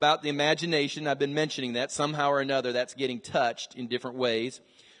about the imagination. I've been mentioning that somehow or another that's getting touched in different ways.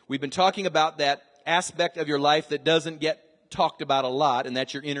 We've been talking about that aspect of your life that doesn't get talked about a lot, and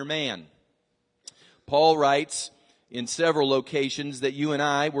that's your inner man. Paul writes in several locations that you and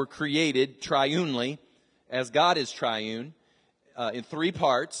I were created triunely, as God is triune, in three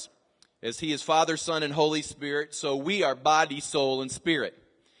parts. As He is Father, Son, and Holy Spirit, so we are body, soul, and spirit.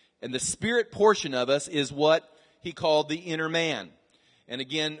 And the spirit portion of us is what he called the inner man. And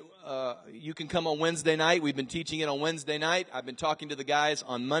again, you can come on Wednesday night. We've been teaching it on Wednesday night. I've been talking to the guys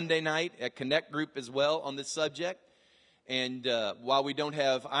on Monday night at Connect Group as well on this subject. And while we don't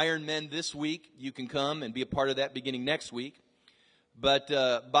have Iron Men this week, you can come and be a part of that beginning next week. But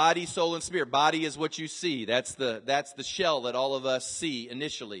body, soul, and spirit. Body is what you see. That's the shell that all of us see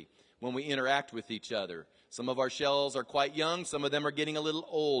initially when we interact with each other. Some of our shells are quite young. Some of them are getting a little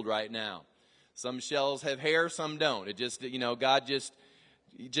old right now. Some shells have hair, some don't. It just, God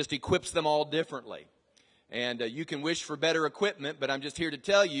just equips them all differently. And you can wish for better equipment, but I'm just here to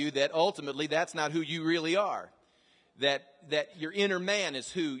tell you that ultimately that's not who you really are. That your inner man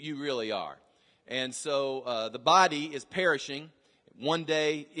is who you really are. And so the body is perishing. One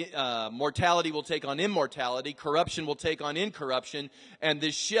day, mortality will take on immortality, corruption will take on incorruption, and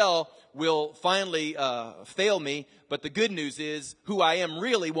this shell will finally fail me. But the good news is, who I am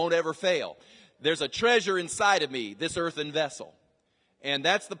really won't ever fail. There's a treasure inside of me, this earthen vessel. And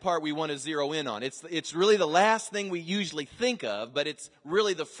that's the part we want to zero in on. It's really the last thing we usually think of, but it's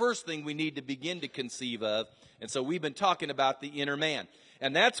really the first thing we need to begin to conceive of. And so we've been talking about the inner man.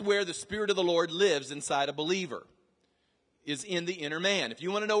 And that's where the Spirit of the Lord lives inside a believer. Is in the inner man. If you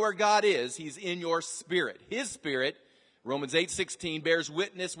want to know where God is, He's in your spirit. His spirit, Romans 8:16, bears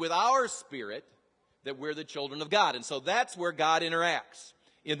witness with our spirit that we're the children of God. And so that's where God interacts,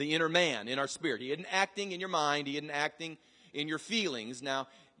 in the inner man, in our spirit. He isn't acting in your mind. He isn't acting in your feelings. Now,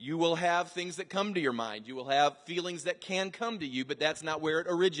 you will have things that come to your mind. You will have feelings that can come to you, but that's not where it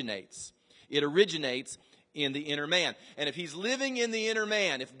originates. It originates in the inner man. And if He's living in the inner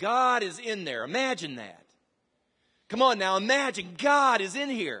man, if God is in there, imagine that. Come on now, imagine God is in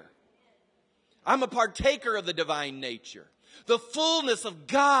here. I'm a partaker of the divine nature. The fullness of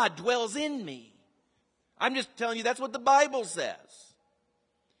God dwells in me. I'm just telling you, that's what the Bible says.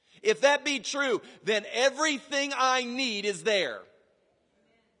 If that be true, then everything I need is there.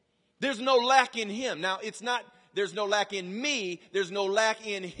 There's no lack in Him. Now, it's not, there's no lack in me. There's no lack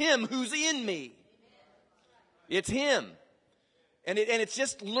in Him who's in me. It's Him. And it's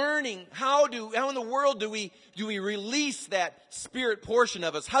just learning how in the world do we release that spirit portion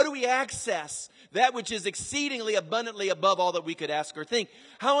of us? How do we access that which is exceedingly abundantly above all that we could ask or think?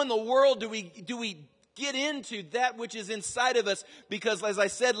 How in the world do we get into that which is inside of us? Because as I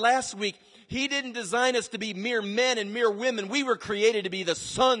said last week, He didn't design us to be mere men and mere women. We were created to be the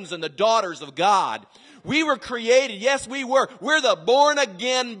sons and the daughters of God. We were created, yes we were. We're the born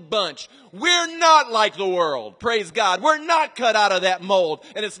again bunch. We're not like the world, praise God. We're not cut out of that mold.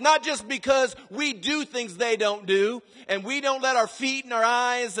 And it's not just because we do things they don't do, and we don't let our feet and our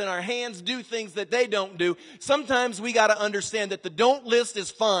eyes and our hands do things that they don't do. Sometimes we got to understand that the don't list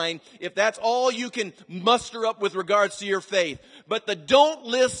is fine if that's all you can muster up with regards to your faith. But the don't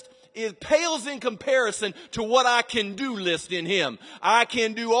list pales in comparison to what I can do list in Him. I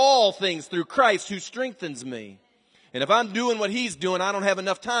can do all things through Christ who strengthens me. And if I'm doing what He's doing, I don't have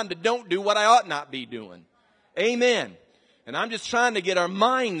enough time to don't do what I ought not be doing. Amen. And I'm just trying to get our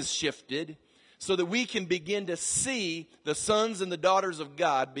minds shifted so that we can begin to see the sons and the daughters of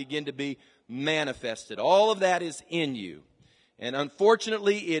God begin to be manifested. All of that is in you. And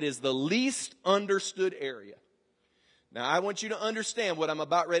unfortunately, it is the least understood area. Now, I want you to understand what I'm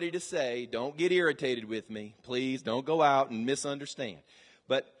about ready to say. Don't get irritated with me. Please don't go out and misunderstand.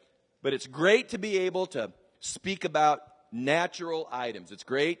 But it's great to be able to speak about natural items. It's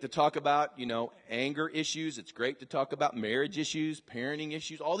great to talk about, anger issues. It's great to talk about marriage issues, parenting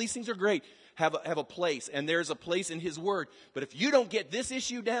issues. All these things are great. Have a place, and there's a place in His Word. But if you don't get this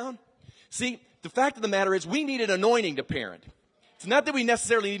issue down, see, the fact of the matter is we need an anointing to parent. It's not that we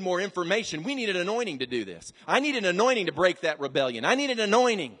necessarily need more information. We need an anointing to do this. I need an anointing to break that rebellion. I need an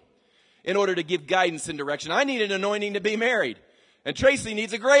anointing in order to give guidance and direction. I need an anointing to be married. And Tracy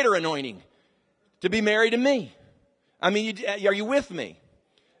needs a greater anointing to be married to me. I mean, are you with me?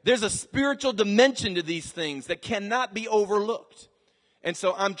 There's a spiritual dimension to these things that cannot be overlooked. And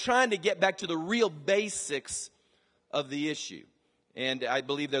so I'm trying to get back to the real basics of the issue. And I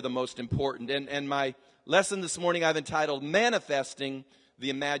believe they're the most important. And my lesson this morning I've entitled Manifesting the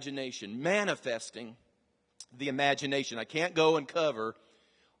Imagination. Manifesting the Imagination. I can't go and cover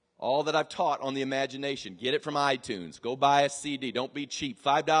All that I've taught on the imagination. Get it from iTunes. Go buy a CD. Don't be cheap.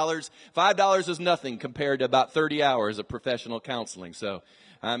 $5 is nothing compared to about 30 hours of professional counseling. So,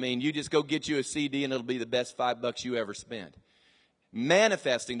 I mean, you just go get you a CD and it'll be the best $5 you ever spent.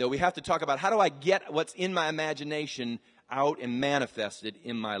 Manifesting, though, we have to talk about how do I get what's in my imagination out and manifested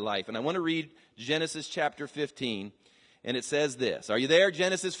in my life. And I want to read Genesis chapter 15. And it says this. Are you there?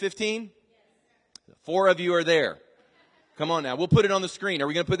 Genesis 15? 4 of you are there. Come on now. We'll put it on the screen. Are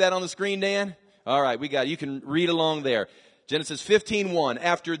we going to put that on the screen, Dan? All right. We got it. You can read along there. Genesis 15:1.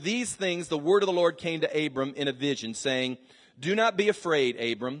 After these things, the word of the Lord came to Abram in a vision, saying, do not be afraid,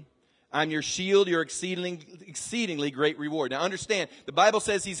 Abram. I'm your shield, your exceedingly great reward. Now understand, the Bible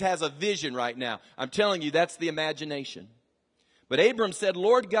says he has a vision right now. I'm telling you, that's the imagination. But Abram said,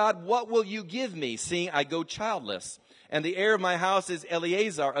 Lord God, what will you give me, seeing I go childless? And the heir of my house is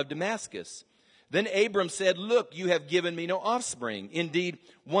Eliezer of Damascus. Then Abram said, look, you have given me no offspring. Indeed,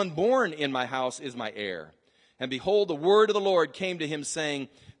 one born in my house is my heir. And behold, the word of the Lord came to him, saying,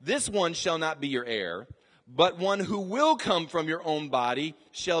 this one shall not be your heir, but one who will come from your own body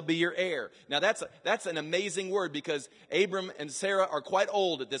shall be your heir. Now that's an amazing word, because Abram and Sarah are quite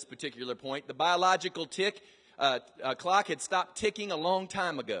old at this particular point. The biological clock had stopped ticking a long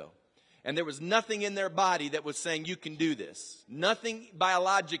time ago. And there was nothing in their body that was saying you can do this. Nothing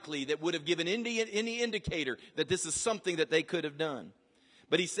biologically that would have given any indicator that this is something that they could have done.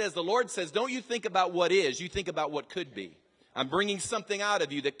 But he says, the Lord says, don't you think about what is, you think about what could be. I'm bringing something out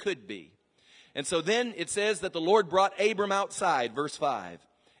of you that could be. And so then it says that the Lord brought Abram outside, verse 5.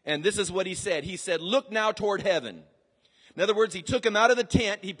 And this is what he said. He said, look now toward heaven. In other words, he took him out of the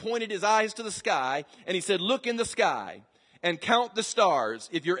tent, he pointed his eyes to the sky, and he said, look in the sky. And count the stars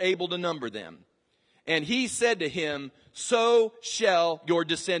if you're able to number them. And he said to him, so shall your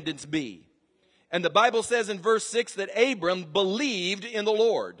descendants be. And the Bible says in verse 6 that Abram believed in the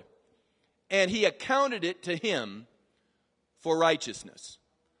Lord. And he accounted it to him for righteousness.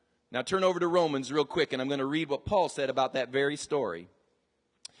 Now turn over to Romans real quick, and I'm going to read what Paul said about that very story.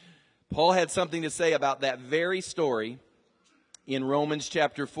 Paul had something to say about that very story in Romans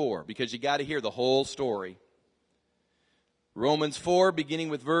chapter 4, because you got to hear the whole story. Romans 4, beginning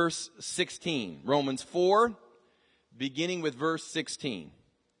with verse 16. Romans 4, beginning with verse 16.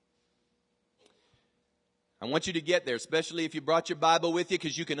 I want you to get there, especially if you brought your Bible with you,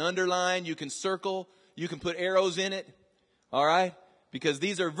 because you can underline, you can circle, you can put arrows in it. All right? Because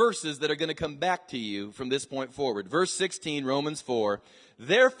these are verses that are going to come back to you from this point forward. Verse 16, Romans 4.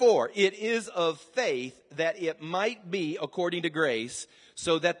 Therefore, it is of faith that it might be according to grace,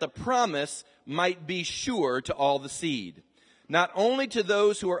 so that the promise might be sure to all the seed. Not only to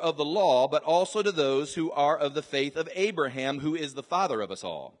those who are of the law, but also to those who are of the faith of Abraham, who is the father of us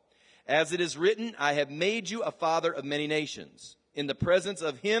all. As it is written, I have made you a father of many nations, in the presence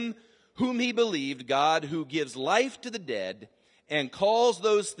of him whom he believed, God, who gives life to the dead, and calls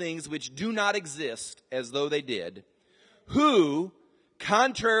those things which do not exist as though they did, who,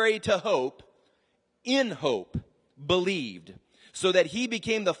 contrary to hope, in hope, believed, so that he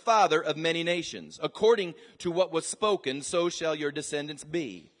became the father of many nations. According to what was spoken, so shall your descendants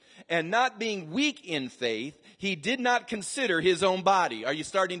be. And not being weak in faith, he did not consider his own body. Are you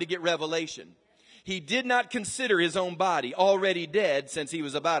starting to get revelation? He did not consider his own body already dead since he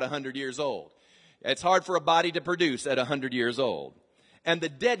was about 100 years old. It's hard for a body to produce at 100 years old. And the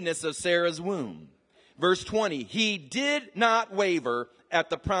deadness of Sarah's womb. Verse 20, he did not waver at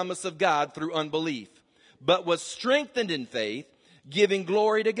the promise of God through unbelief, but was strengthened in faith, giving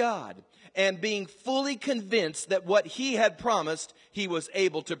glory to God, and being fully convinced that what he had promised he was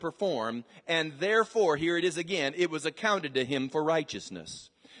able to perform, and therefore, here it is again, it was accounted to him for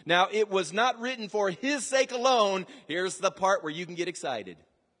righteousness. Now, it was not written for his sake alone. Here's the part where you can get excited.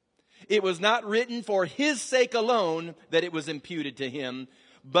 It was not written for his sake alone that it was imputed to him,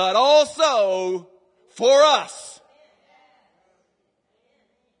 but also for us.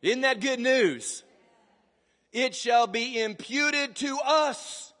 Isn't that good news? It shall be imputed to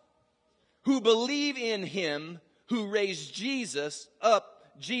us who believe in him who raised Jesus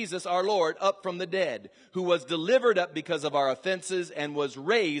our Lord, up from the dead, who was delivered up because of our offenses and was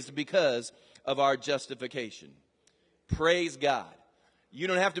raised because of our justification. Praise God. You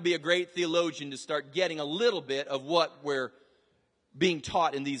don't have to be a great theologian to start getting a little bit of what we're being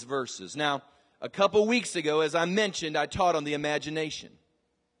taught in these verses. Now, a couple weeks ago, as I mentioned, I taught on the imagination.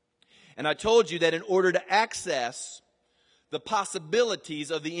 And I told you that in order to access the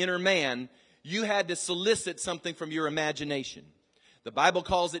possibilities of the inner man, you had to solicit something from your imagination. The Bible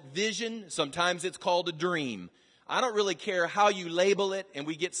calls it vision. Sometimes it's called a dream. I don't really care how you label it, and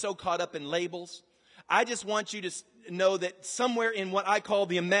we get so caught up in labels. I just want you to know that somewhere in what I call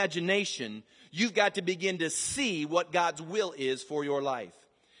the imagination, you've got to begin to see what God's will is for your life.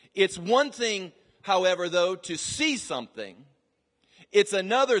 It's one thing, however, though, to see something. It's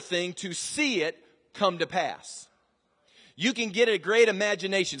another thing to see it come to pass. You can get a great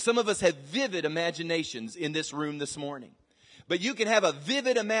imagination. Some of us have vivid imaginations in this room this morning. But you can have a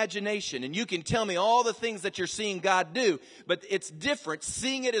vivid imagination and you can tell me all the things that you're seeing God do. But it's different.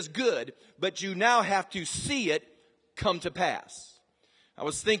 Seeing it is good, but you now have to see it come to pass. I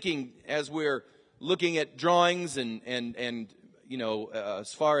was thinking as we're looking at drawings and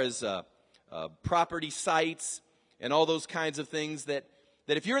as far as property sites and all those kinds of things, that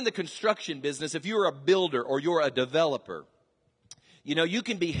if you're in the construction business, if you're a builder or you're a developer, you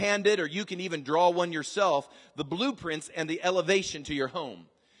can be handed, or you can even draw one yourself, the blueprints and the elevation to your home.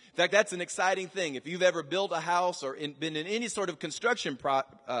 In fact, that's an exciting thing. If you've ever built a house or been in any sort of construction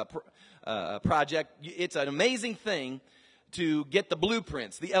project, it's an amazing thing to get the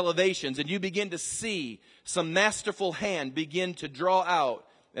blueprints, the elevations, and you begin to see some masterful hand begin to draw out,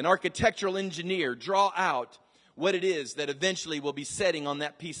 an architectural engineer draw out what it is that eventually will be setting on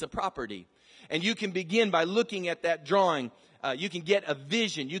that piece of property. And you can begin by looking at that drawing. You can get a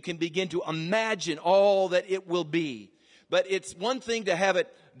vision. You can begin to imagine all that it will be. But it's one thing to have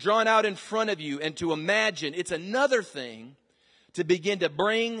it drawn out in front of you and to imagine. It's another thing to begin to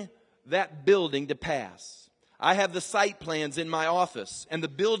bring that building to pass. I have the site plans in my office, and the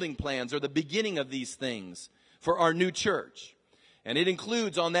building plans are the beginning of these things for our new church. And it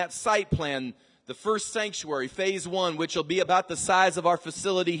includes on that site plan the first sanctuary, phase 1, which will be about the size of our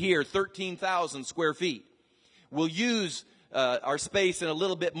facility here, 13,000 square feet. We'll use our space in a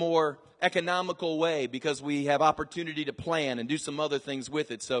little bit more economical way because we have opportunity to plan and do some other things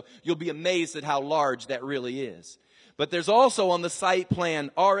with it. So you'll be amazed at how large that really is. But there's also on the site plan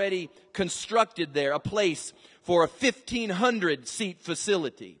already constructed there a place for a 1,500 seat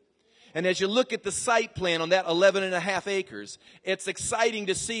facility. And as you look at the site plan on that 11 and a half acres, it's exciting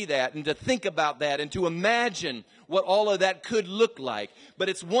to see that and to think about that and to imagine what all of that could look like. But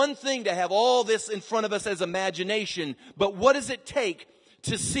it's one thing to have all this in front of us as imagination, but what does it take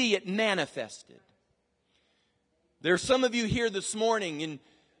to see it manifested? There are some of you here this morning, and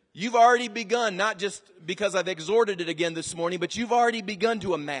you've already begun, not just because I've exhorted it again this morning, but you've already begun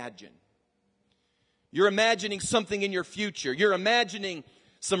to imagine. You're imagining something in your future. You're imagining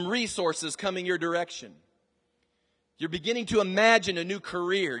some resources coming your direction. You're beginning to imagine a new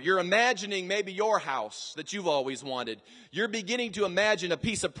career. You're imagining maybe your house that you've always wanted. You're beginning to imagine a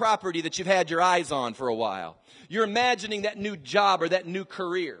piece of property that you've had your eyes on for a while. You're imagining that new job or that new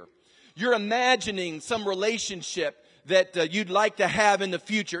career. You're imagining some relationship that you'd like to have in the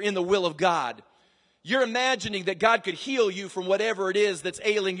future in the will of God. You're imagining that God could heal you from whatever it is that's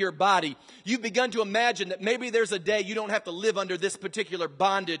ailing your body. You've begun to imagine that maybe there's a day you don't have to live under this particular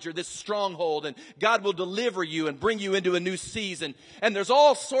bondage or this stronghold, and God will deliver you and bring you into a new season. And there's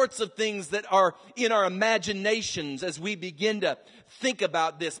all sorts of things that are in our imaginations as we begin to think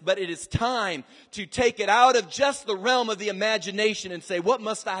about this. But it is time to take it out of just the realm of the imagination and say, what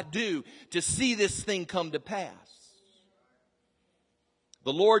must I do to see this thing come to pass?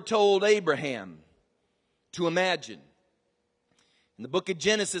 The Lord told Abraham to imagine. In the book of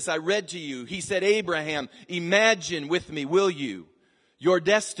Genesis I read to you, he said, Abraham, imagine with me, will you, your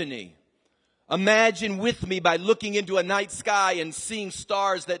destiny. Imagine with me by looking into a night sky and seeing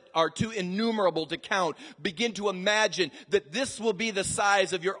stars that are too innumerable to count. Begin to imagine that this will be the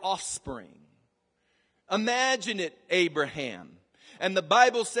size of your offspring. Imagine it, Abraham. And the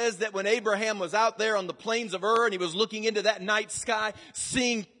Bible says that when Abraham was out there on the plains of Ur and he was looking into that night sky,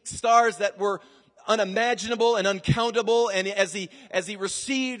 seeing stars that were unimaginable and uncountable, and as he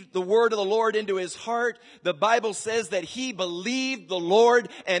received the word of the Lord into his heart, the Bible says that he believed the Lord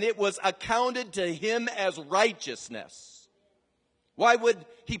and it was accounted to him as righteousness. Why would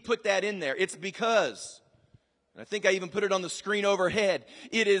he put that in there? It's because, and I think I even put it on the screen overhead,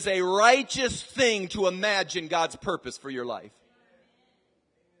 it is a righteous thing to imagine God's purpose for your life.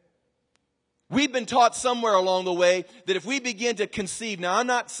 We've been taught somewhere along the way that if we begin to conceive, now I'm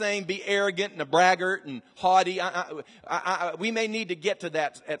not saying be arrogant and a braggart and haughty. We may need to get to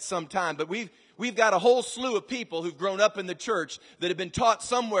that at some time, but we've got a whole slew of people who've grown up in the church that have been taught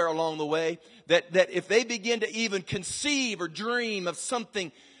somewhere along the way that if they begin to even conceive or dream of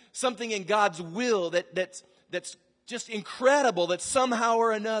something in God's will that's just incredible, that somehow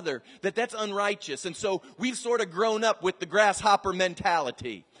or another, that's unrighteous. And so we've sort of grown up with the grasshopper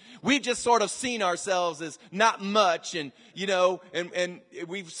mentality. We've just sort of seen ourselves as not much, and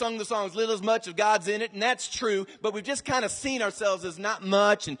we've sung the songs, little as much of God's in it, and that's true, but we've just kind of seen ourselves as not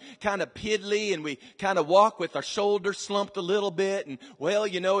much and kind of piddly, and we kind of walk with our shoulders slumped a little bit, and well,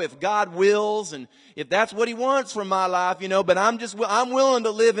 if God wills, and if that's what He wants from my life, but I'm willing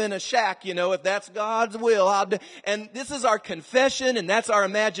to live in a shack, if that's God's will. And this is our confession, and that's our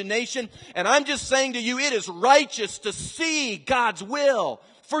imagination, and I'm just saying to you, it is righteous to see God's will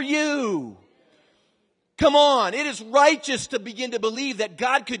for you. Come on, it is righteous to begin to believe that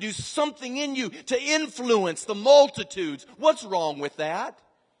God could do something in you to influence the multitudes. What's wrong with that?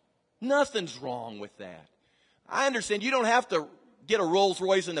 Nothing's wrong with that. I understand you don't have to get a Rolls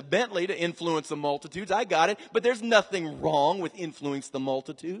Royce and a Bentley to influence the multitudes. I got it. But there's nothing wrong with influence the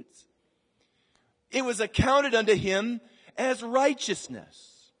multitudes. It was accounted unto him as righteousness.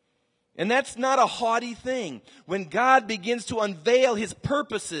 And that's not a haughty thing. When God begins to unveil His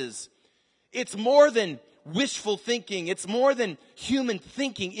purposes, it's more than wishful thinking. It's more than human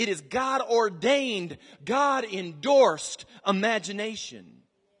thinking. It is God ordained, God endorsed imagination.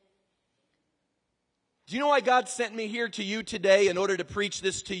 Do you know why God sent me here to you today in order to preach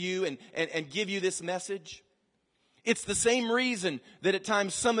this to you and give you this message? It's the same reason that at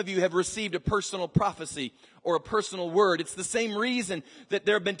times some of you have received a personal prophecy or a personal word. It's the same reason that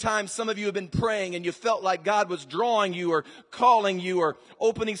there have been times some of you have been praying and you felt like God was drawing you or calling you or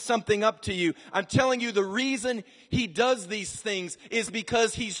opening something up to you. I'm telling you, the reason He does these things is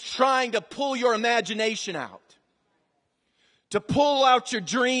because He's trying to pull your imagination out, to pull out your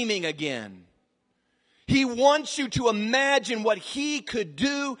dreaming again. He wants you to imagine what He could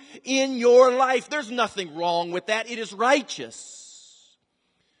do in your life. There's nothing wrong with that. It is righteous.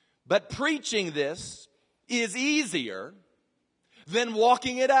 But preaching this is easier than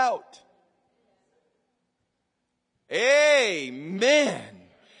walking it out. Amen.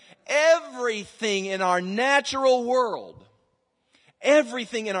 Everything in our natural world,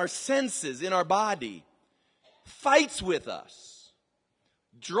 everything in our senses, in our body, fights with us.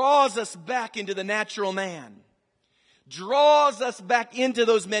 Draws us back into the natural man. Draws us back into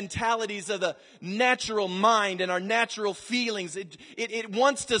those mentalities of the natural mind and our natural feelings. It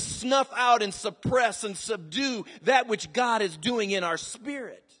wants to snuff out and suppress and subdue that which God is doing in our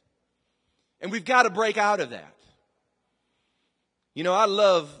spirit. And we've got to break out of that. I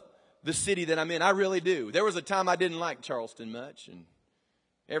love the city that I'm in. I really do. There was a time I didn't like Charleston much, and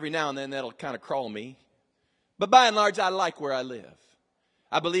every now and then that'll kind of crawl me. But by and large, I like where I live.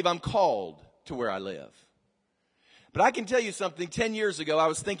 I believe I'm called to where I live. But I can tell you something. 10 years ago, I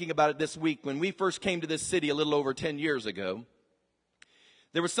was thinking about it this week. When we first came to this city a little over 10 years ago,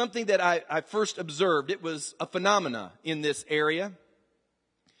 there was something that I first observed. It was a phenomena in this area.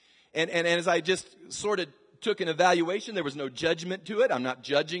 And as I just sort of took an evaluation, there was no judgment to it. I'm not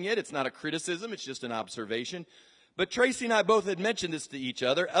judging it. It's not a criticism. It's just an observation. But Tracy and I both had mentioned this to each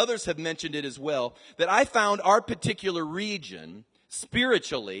other. Others have mentioned it as well, that I found our particular region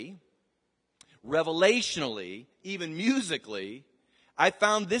spiritually, revelationally, even musically, I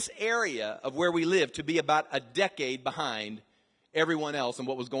found this area of where we live to be about a decade behind everyone else and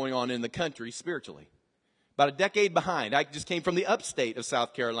what was going on in the country spiritually. About a decade behind. I just came from the upstate of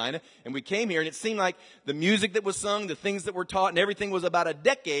South Carolina, and we came here, and it seemed like the music that was sung, the things that were taught, and everything was about a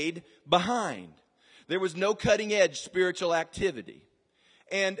decade behind. There was no cutting-edge spiritual activity.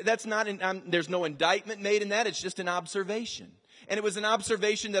 And that's not, there's no indictment made in that. It's just an observation. And it was an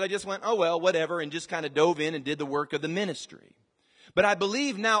observation that I just went, oh, well, whatever, and just kind of dove in and did the work of the ministry. But I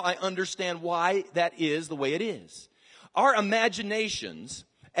believe now I understand why that is the way it is. Our imaginations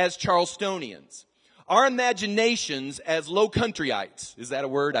as Charlestonians, our imaginations as low countryites, is that a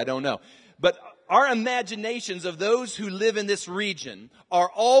word? I don't know. But our imaginations of those who live in this region are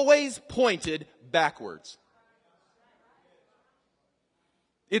always pointed backwards.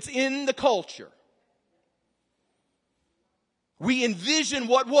 It's in the culture. We envision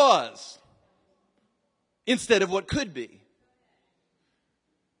what was instead of what could be.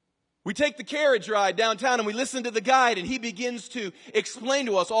 We take the carriage ride downtown and we listen to the guide, and he begins to explain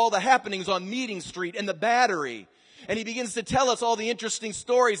to us all the happenings on Meeting Street and the Battery. And he begins to tell us all the interesting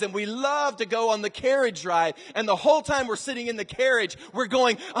stories, and we love to go on the carriage ride. And the whole time we're sitting in the carriage, we're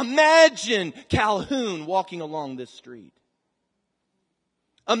going, imagine Calhoun walking along this street.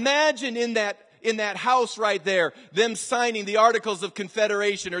 Imagine in that house right there, them signing the Articles of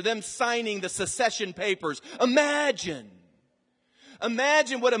Confederation or them signing the secession papers. Imagine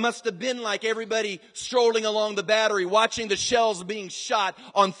what it must have been like, everybody strolling along the Battery, watching the shells being shot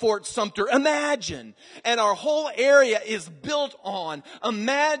on Fort Sumter. Imagine. And our whole area is built on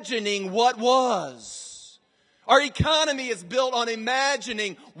imagining what was. Our economy is built on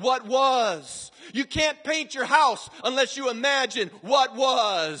imagining what was. You can't paint your house unless you imagine what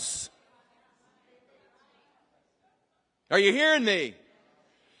was. Are you hearing me?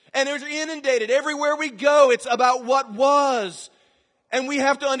 And we're inundated. Everywhere we go, it's about what was. And we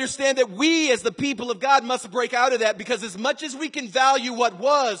have to understand that we as the people of God must break out of that, because as much as we can value what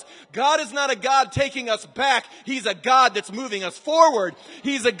was, God is not a God taking us back. He's a God that's moving us forward.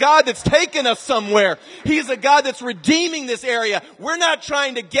 He's a God that's taking us somewhere. He's a God that's redeeming this area. We're not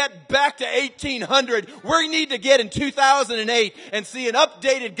trying to get back to 1800. We need to get in 2008 and see an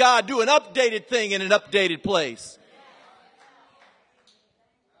updated God do an updated thing in an updated place.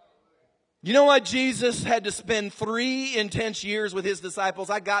 You know what? Jesus had to spend 3 intense years with his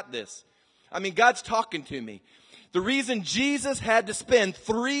disciples. I got this. I mean, God's talking to me. The reason Jesus had to spend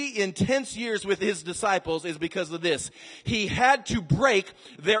 3 intense years with his disciples is because of this. He had to break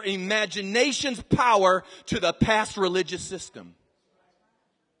their imagination's power to the past religious system.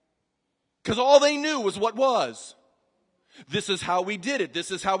 Because all they knew was what was. This is how we did it.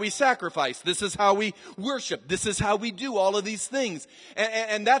 This is how we sacrificed. This is how we worship. This is how we do all of these things.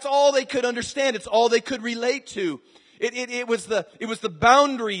 And that's all they could understand. It's all they could relate to. It was the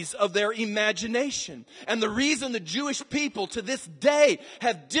boundaries of their imagination. And the reason the Jewish people to this day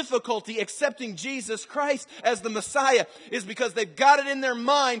have difficulty accepting Jesus Christ as the Messiah is because they've got it in their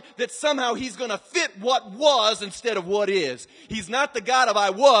mind that somehow he's going to fit what was instead of what is. He's not the God of I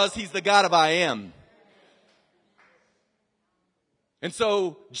was. He's the God of I am. And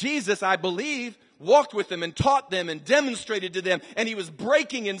so Jesus, I believe, walked with them and taught them and demonstrated to them. And he was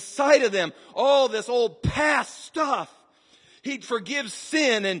breaking inside of them all this old past stuff. He'd forgive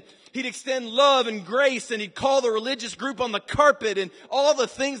sin and he'd extend love and grace, and he'd call the religious group on the carpet and all the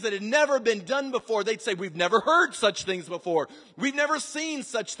things that had never been done before. They'd say, we've never heard such things before. We've never seen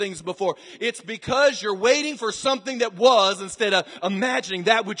such things before. It's because you're waiting for something that was instead of imagining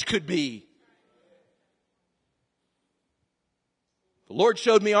that which could be. The Lord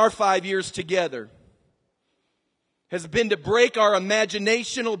showed me our 5 years together has been to break our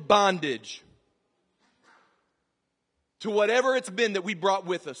imaginational bondage to whatever it's been that we brought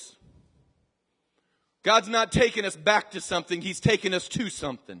with us. God's not taking us back to something. He's taking us to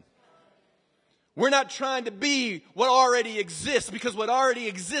something. We're not trying to be what already exists, because what already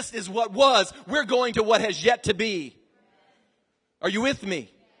exists is what was. We're going to what has yet to be. Are you with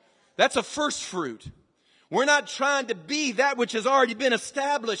me? That's a first fruit. We're not trying to be that which has already been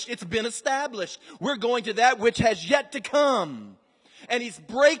established. It's been established. We're going to that which has yet to come. And he's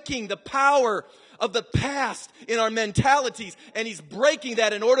breaking the power of the past in our mentalities. And he's breaking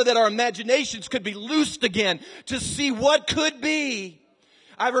that in order that our imaginations could be loosed again to see what could be.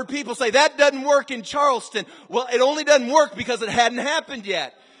 I've heard people say, that doesn't work in Charleston. Well, it only doesn't work because it hadn't happened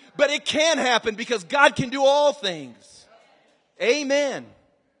yet. But it can happen because God can do all things. Amen.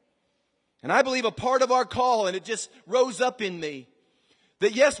 And I believe a part of our call, and it just rose up in me,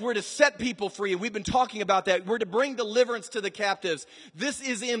 that yes, we're to set people free, and we've been talking about that. We're to bring deliverance to the captives. This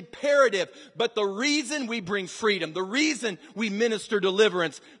is imperative. But the reason we bring freedom, the reason we minister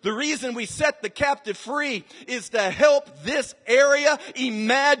deliverance, the reason we set the captive free is to help this area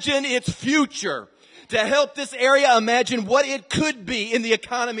imagine its future. To help this area imagine what it could be in the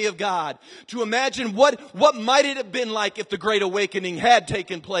economy of God. To imagine what might it have been like if the Great Awakening had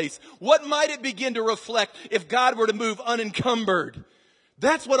taken place. What might it begin to reflect if God were to move unencumbered.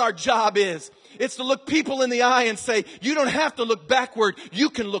 That's what our job is. It's to look people in the eye and say, you don't have to look backward. You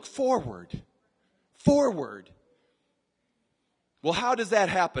can look forward. Forward. Well, how does that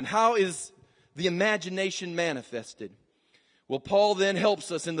happen? How is the imagination manifested? Well, Paul then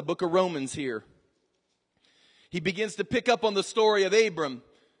helps us in the book of Romans here. He begins to pick up on the story of Abram.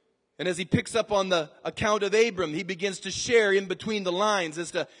 And as he picks up on the account of Abram, he begins to share in between the lines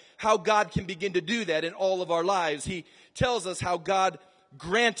as to how God can begin to do that in all of our lives. He tells us how God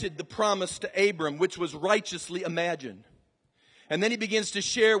granted the promise to Abram, which was righteously imagined. And then he begins to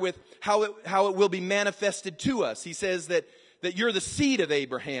share with how it will be manifested to us. He says that you're the seed of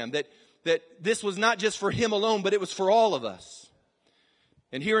Abraham, that this was not just for him alone, but it was for all of us.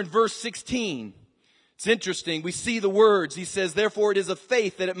 And here in verse 16, it's interesting. We see the words. He says, therefore it is of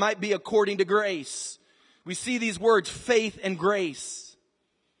faith that it might be according to grace. We see these words, faith and grace,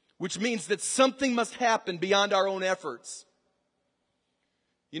 which means that something must happen beyond our own efforts.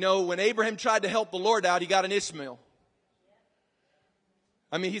 You know, when Abraham tried to help the Lord out, he got an Ishmael.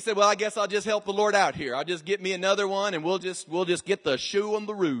 I mean, he said, well, I guess I'll just help the Lord out here. I'll just get me another one and we'll just get the shoe on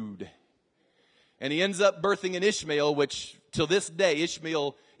the rood. And he ends up birthing an Ishmael, which till this day,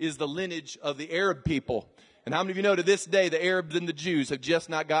 Ishmael is the lineage of the Arab people. And how many of you know to this day the Arabs and the Jews have just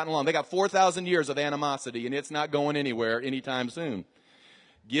not gotten along? They got 4,000 years of animosity, and it's not going anywhere anytime soon.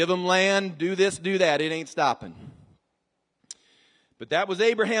 Give them land, do this, do that. It ain't stopping. But that was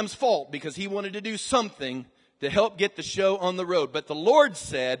Abraham's fault because he wanted to do something to help get the show on the road. But the Lord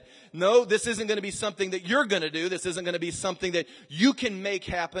said, no, this isn't going to be something that you're going to do. This isn't going to be something that you can make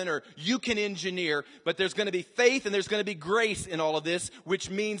happen or you can engineer. But there's going to be faith and there's going to be grace in all of this,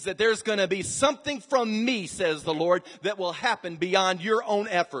 which means that there's going to be something from me, says the Lord, that will happen beyond your own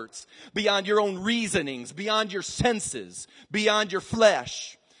efforts, beyond your own reasonings, beyond your senses, beyond your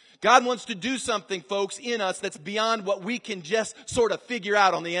flesh. God wants to do something, folks, in us that's beyond what we can just sort of figure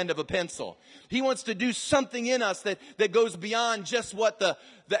out on the end of a pencil. He wants to do something in us that goes beyond just what the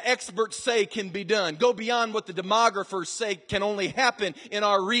experts say can be done. Go beyond what the demographers say can only happen in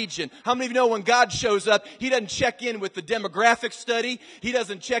our region. How many of you know when God shows up, He doesn't check in with the demographic study. He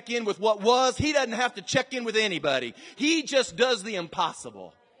doesn't check in with what was. He doesn't have to check in with anybody. He just does the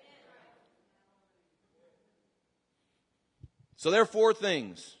impossible. So there are 4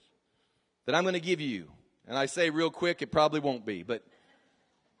 things that I'm going to give you. And I say real quick, it probably won't be, but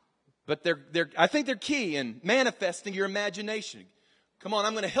I think they're key in manifesting your imagination. Come on,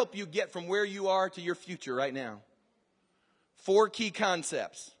 I'm going to help you get from where you are to your future right now. 4 key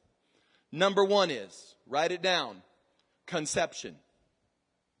concepts. Number 1 is, write it down, conception.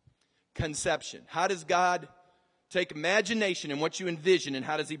 Conception. How does God take imagination and what you envision and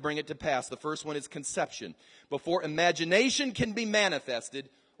how does He bring it to pass? The first one is conception. Before imagination can be manifested,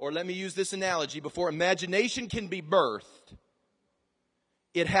 or let me use this analogy, before imagination can be birthed,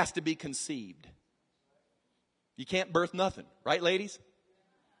 it has to be conceived. You can't birth nothing, right, ladies?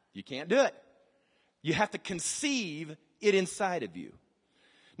 You can't do it. You have to conceive it inside of you.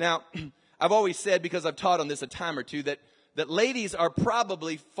 Now, I've always said, because I've taught on this a time or two, that ladies are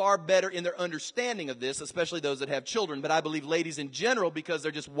probably far better in their understanding of this, especially those that have children. But I believe ladies in general, because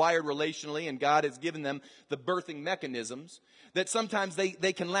they're just wired relationally and God has given them the birthing mechanisms, that sometimes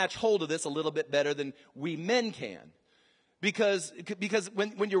they can latch hold of this a little bit better than we men can. Because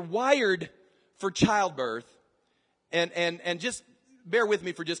when you're wired for childbirth, and just bear with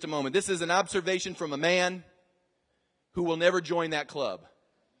me for just a moment. This is an observation from a man who will never join that club.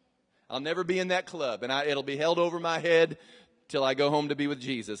 I'll never be in that club, and it'll be held over my head till I go home to be with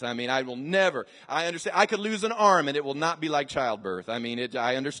Jesus. I mean, I will never. I understand. I could lose an arm, and it will not be like childbirth. I mean,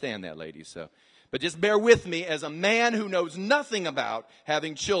 I understand that, ladies. So, but just bear with me as a man who knows nothing about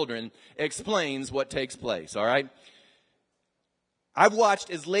having children explains what takes place. All right. I've watched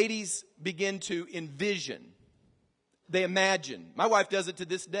as ladies begin to envision. They imagine. My wife does it to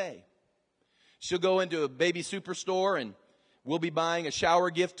this day. She'll go into a baby superstore and we'll be buying a shower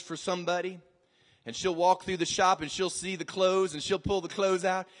gift for somebody. And she'll walk through the shop and she'll see the clothes and she'll pull the clothes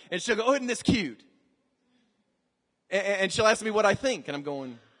out. And she'll go, oh, isn't this cute? And she'll ask me what I think. And I'm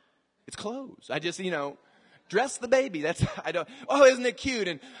going, it's clothes. I just, dress the baby. Oh, isn't it cute?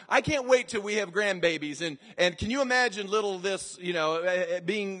 And I can't wait till we have grandbabies. And can you imagine little this,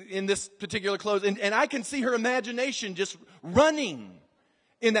 being in this particular clothes? And I can see her imagination just running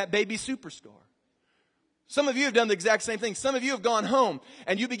in that baby superstore. Some of you have done the exact same thing. Some of you have gone home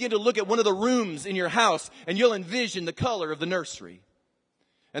and you begin to look at one of the rooms in your house and you'll envision the color of the nursery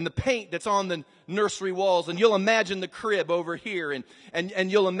and the paint that's on the nursery walls, and you'll imagine the crib over here,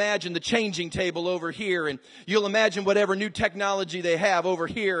 and you'll imagine the changing table over here, and you'll imagine whatever new technology they have over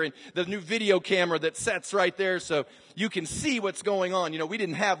here, and the new video camera that sets right there so you can see what's going on. We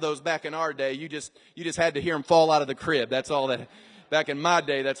didn't have those back in our day. You just had to hear them fall out of the crib. That's all that. Back in my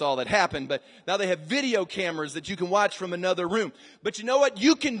day, that's all that happened. But now they have video cameras that you can watch from another room. But you know what?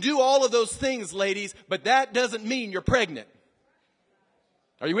 You can do all of those things, ladies, but that doesn't mean you're pregnant.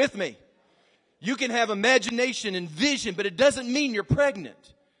 Are you with me? You can have imagination and vision, but it doesn't mean you're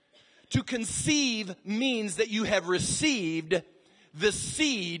pregnant. To conceive means that you have received the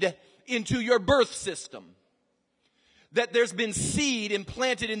seed into your birth system. That there's been seed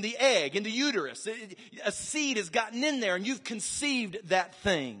implanted in the egg, in the uterus. A seed has gotten in there and you've conceived that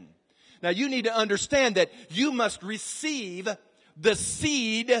thing. Now you need to understand that you must receive the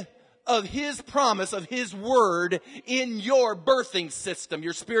seed of His promise, of His word in your birthing system,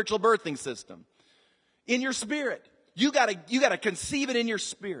 your spiritual birthing system. In your spirit. You gotta conceive it in your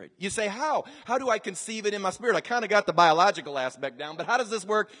spirit. You say, how? How do I conceive it in my spirit? I kind of got the biological aspect down, but how does this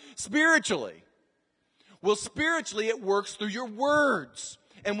work spiritually? Well, spiritually, it works through your words.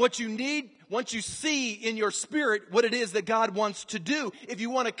 And what you need, once you see in your spirit what it is that God wants to do, if you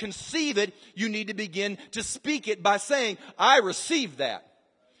want to conceive it, you need to begin to speak it by saying, I receive that.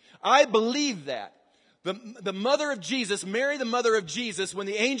 I believe that. The mother of Jesus, Mary, the mother of Jesus, when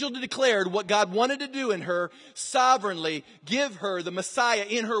the angel declared what God wanted to do in her, sovereignly give her the Messiah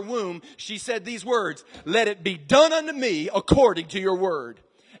in her womb, she said these words, "Let it be done unto me according to your word."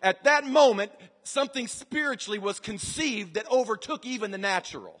 At that moment, something spiritually was conceived that overtook even the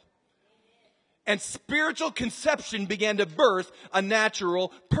natural. And spiritual conception began to birth a natural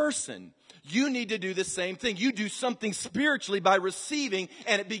person. You need to do the same thing. You do something spiritually by receiving,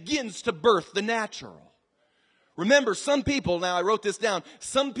 and it begins to birth the natural. Remember, some people, now I wrote this down,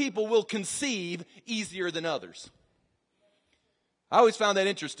 some people will conceive easier than others. I always found that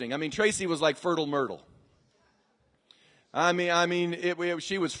interesting. I mean, Tracy was like fertile myrtle.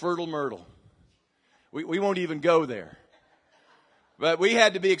 She was fertile myrtle. We won't even go there. But we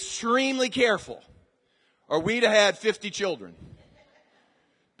had to be extremely careful, or we'd have had 50 children.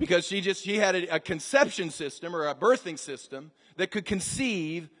 Because she had a conception system or a birthing system that could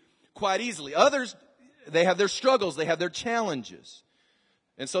conceive quite easily. Others, they have their struggles, they have their challenges.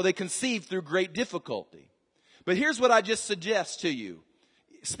 And so they conceive through great difficulty. But here's what I just suggest to you,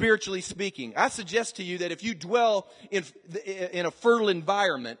 spiritually speaking. I suggest to you that if you dwell in a fertile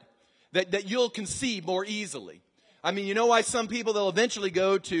environment, that you'll conceive more easily. I mean, you know why some people, they'll eventually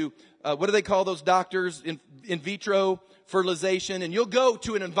go to, what do they call those doctors, in vitro fertilization, and you'll go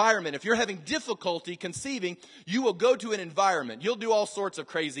to an environment. If you're having difficulty conceiving, you will go to an environment. You'll do all sorts of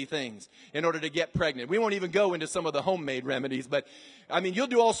crazy things in order to get pregnant. We won't even go into some of the homemade remedies, but you'll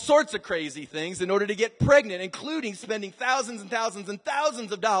do all sorts of crazy things in order to get pregnant, including spending thousands and thousands and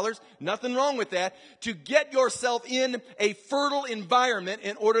thousands of dollars, nothing wrong with that, to get yourself in a fertile environment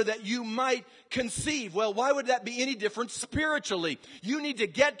in order that you might conceive. Well, why would that be any different spiritually? You need to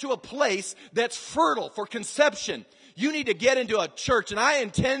get to a place that's fertile for conception. You need to get into a church, and I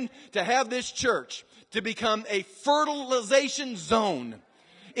intend to have this church to become a fertilization zone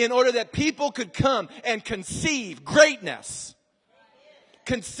in order that people could come and conceive greatness,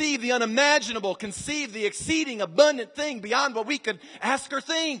 conceive the unimaginable, conceive the exceeding abundant thing beyond what we could ask or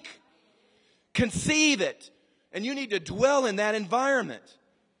think. Conceive it, and you need to dwell in that environment.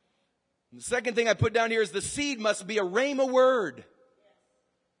 And the second thing I put down here is the seed must be a rhema word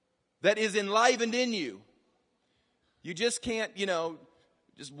that is enlivened in you. You just can't,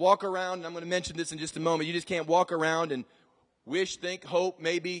 just walk around, and I'm going to mention this in just a moment. You just can't walk around and wish, think, hope,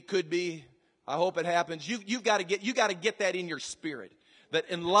 maybe, could be. I hope it happens. You got to get that in your spirit. That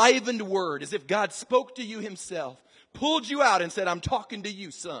enlivened word, as if God spoke to you himself, pulled you out and said, "I'm talking to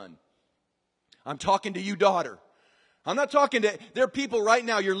you, son. I'm talking to you, daughter. I'm not talking to," there are people right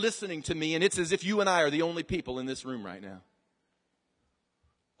now, you're listening to me, and it's as if you and I are the only people in this room right now.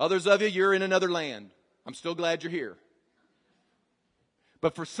 Others of you, you're in another land. I'm still glad you're here.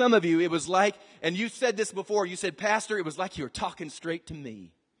 But for some of you, it was like, and you said this before, you said, "Pastor, it was like you were talking straight to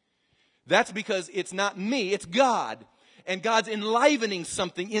me." That's because it's not me, it's God. And God's enlivening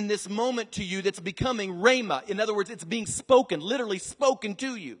something in this moment to you that's becoming rhema. In other words, it's being spoken, literally spoken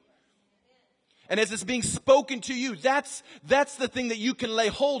to you. And as it's being spoken to you, that's the thing that you can lay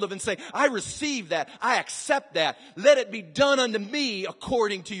hold of and say, "I receive that. I accept that. Let it be done unto me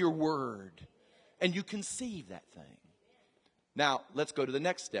according to your word." And you conceive that thing. Now, let's go to the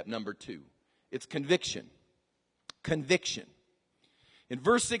next step, number 2. It's conviction. Conviction. In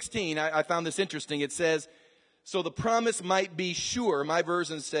verse 16, I found this interesting. It says, "So the promise might be sure." My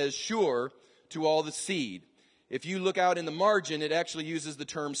version says sure to all the seed. If you look out in the margin, it actually uses the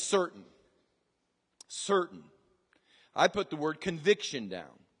term certain. Certain. I put the word conviction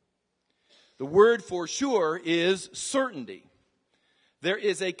down. The word for sure is certainty. There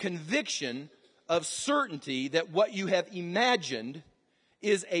is a conviction of certainty that what you have imagined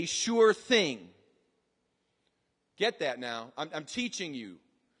is a sure thing. Get that now. I'm teaching you.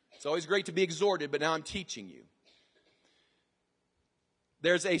 It's always great to be exhorted, but now I'm teaching you.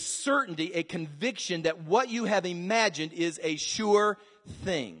 There's a certainty, a conviction that what you have imagined is a sure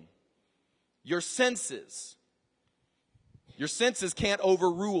thing. Your senses can't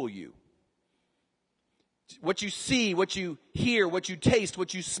overrule you. What you see, what you hear, what you taste,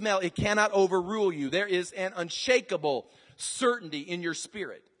 what you smell, it cannot overrule you. There is an unshakable certainty in your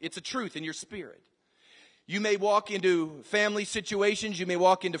spirit. It's a truth in your spirit. You may walk into family situations, you may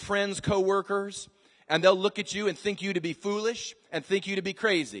walk into friends, co-workers, and they'll look at you and think you to be foolish and think you to be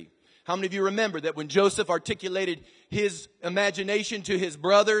crazy. How many of you remember that when Joseph articulated his imagination to his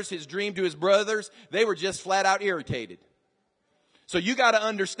brothers, his dream to his brothers, they were just flat out irritated? So you got to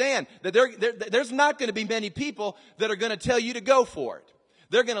understand that there's not going to be many people that are going to tell you to go for it.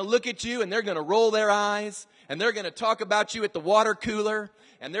 They're going to look at you and they're going to roll their eyes and they're going to talk about you at the water cooler,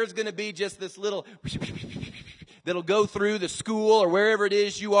 and there's going to be just this little, that'll go through the school or wherever it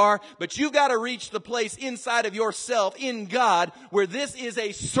is you are. But you've got to reach the place inside of yourself in God where this is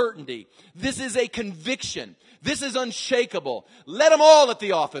a certainty. This is a conviction. This is unshakable. Let them all at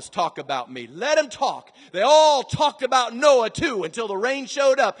the office talk about me. Let them talk. They all talked about Noah too until the rain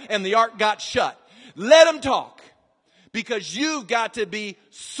showed up and the ark got shut. Let them talk. Because you've got to be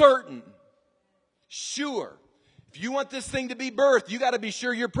certain, sure. If you want this thing to be birthed, you got to be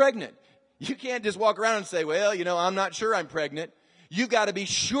sure you're pregnant. You can't just walk around and say, well, I'm not sure I'm pregnant. You got to be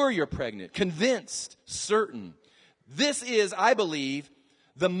sure you're pregnant, convinced, certain. This is, I believe,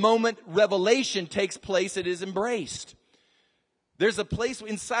 the moment revelation takes place, it is embraced. There's a place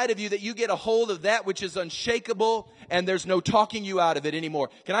inside of you that you get a hold of that which is unshakable, and there's no talking you out of it anymore.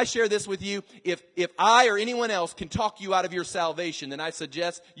 Can I share this with you? If I or anyone else can talk you out of your salvation, then I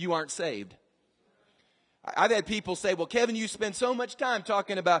suggest you aren't saved. I've had people say, well, Kevin, you spend so much time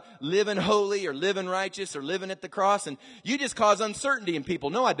talking about living holy or living righteous or living at the cross, and you just cause uncertainty in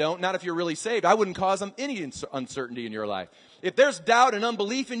people. No, I don't. Not if you're really saved. I wouldn't cause them any uncertainty in your life. If there's doubt and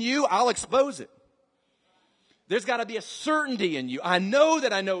unbelief in you, I'll expose it. There's got to be a certainty in you. I know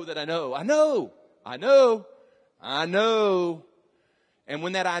that I know that I know. I know. I know. I know. And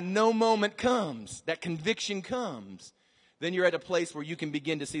when that I know moment comes, that conviction comes, then you're at a place where you can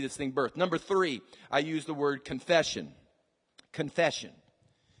begin to see this thing birth. Number 3, I use the word confession. Confession.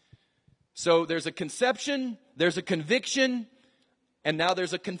 So there's a conception, there's a conviction, and now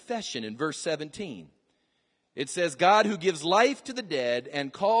there's a confession in verse 17. It says, God who gives life to the dead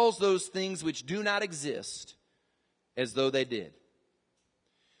and calls those things which do not exist as though they did.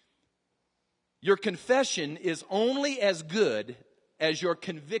 Your confession is only as good as your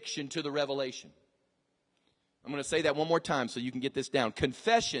conviction to the revelation. I'm going to say that one more time so you can get this down.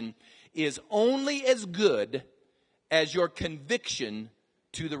 Confession is only as good as your conviction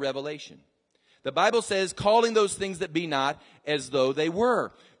to the revelation. The Bible says, calling those things that be not as though they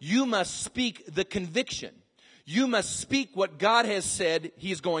were. You must speak the conviction. You must speak what God has said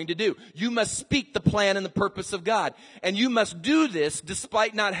He's going to do. You must speak the plan and the purpose of God. And you must do this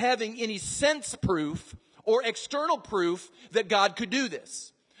despite not having any sense proof or external proof that God could do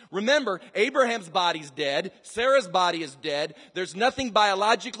this. Remember, Abraham's body's dead. Sarah's body is dead. There's nothing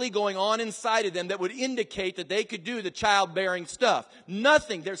biologically going on inside of them that would indicate that they could do the childbearing stuff.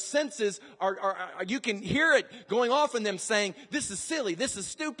 Nothing. Their senses are you can hear it going off in them saying, this is silly. This is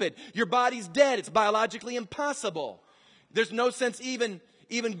stupid. Your body's dead. It's biologically impossible. There's no sense even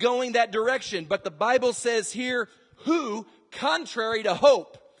going that direction. But the Bible says here, who, contrary to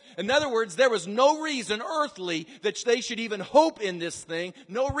hope. In other words, there was no reason earthly that they should even hope in this thing.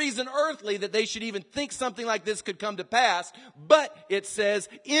 No reason earthly that they should even think something like this could come to pass. But it says,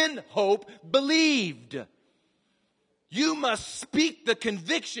 in hope, believed. You must speak the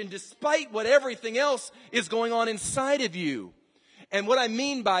conviction despite what everything else is going on inside of you. And what I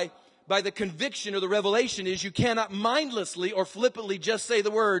mean by the conviction or the revelation is you cannot mindlessly or flippantly just say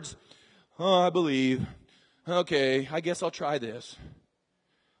the words, oh, I believe. Okay, I guess I'll try this.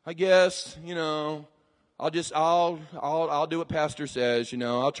 I guess, I'll do what Pastor says,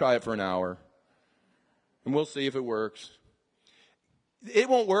 I'll try it for an hour. And we'll see if it works. It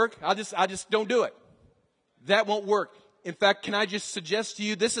won't work. I just don't do it. That won't work. In fact, can I just suggest to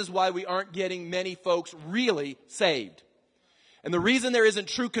you, this is why we aren't getting many folks really saved. And the reason there isn't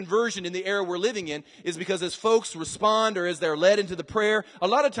true conversion in the era we're living in is because as folks respond or as they're led into the prayer, a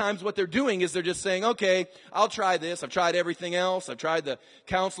lot of times what they're doing is they're just saying, okay, I'll try this. I've tried everything else. I've tried the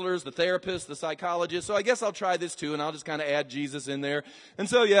counselors, the therapists, the psychologists. So I guess I'll try this too, and I'll just kind of add Jesus in there. And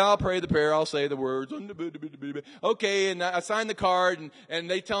so, yeah, I'll pray the prayer. I'll say the words. Okay, and I sign the card, and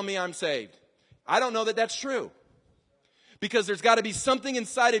they tell me I'm saved. I don't know that that's true. Because there's got to be something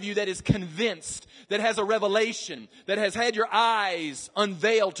inside of you that is convinced, that has a revelation, that has had your eyes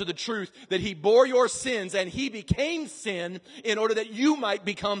unveiled to the truth, that He bore your sins and He became sin in order that you might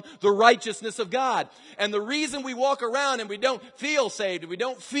become the righteousness of God. And the reason we walk around and we don't feel saved and we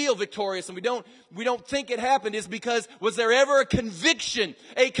don't feel victorious and we don't think it happened is because was there ever a conviction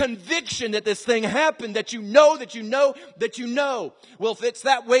that this thing happened, that you know, that you know, that you know. Well, if it's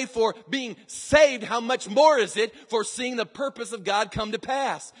that way for being saved, how much more is it for seeing the purpose of God come to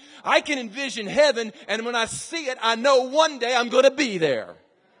pass? I can envision heaven, and when I see it, I know one day I'm going to be there.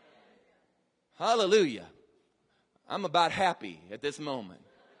 Hallelujah. I'm about happy at this moment.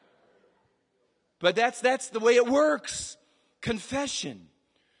 But that's the way it works. Confession.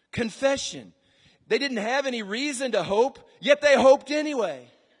 They didn't have any reason to hope, yet they hoped anyway.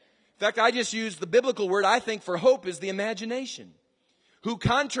 In fact, I just used the biblical word I think for hope is the imagination. Who,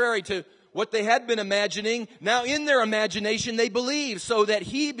 contrary to what they had been imagining, now in their imagination they believe, so that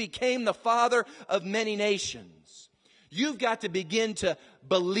he became the father of many nations. You've got to begin to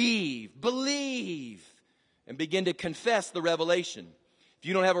believe, and begin to confess the revelation. If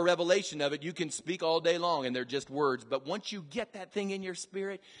you don't have a revelation of it, you can speak all day long and they're just words. But once you get that thing in your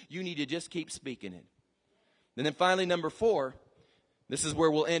spirit, you need to just keep speaking it. And then finally, number 4, this is where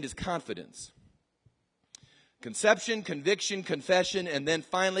we'll end, is confidence. Conception, conviction, confession, and then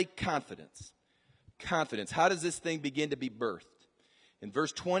finally confidence. Confidence. How does this thing begin to be birthed? In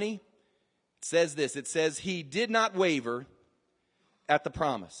verse 20, it says this. It says, he did not waver at the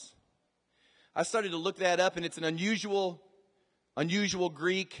promise. I started to look that up, and it's an unusual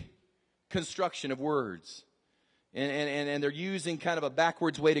Greek construction of words. And they're using kind of a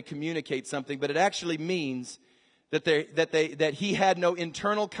backwards way to communicate something, but it actually means that he had no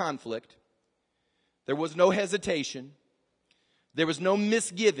internal conflict. There was no hesitation. There was no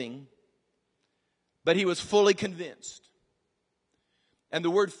misgiving, but he was fully convinced. And the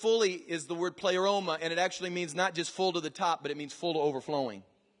word fully is the word pleroma, and it actually means not just full to the top, but it means full to overflowing.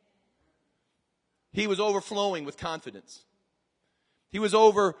 He was overflowing with confidence. He was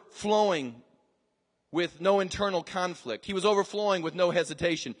overflowing with no internal conflict. He was overflowing with no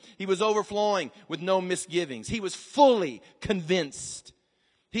hesitation. He was overflowing with no misgivings. He was fully convinced.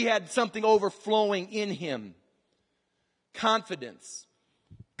 He had something overflowing in him. Confidence.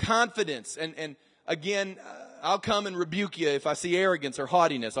 Confidence. And again, I'll come and rebuke you if I see arrogance or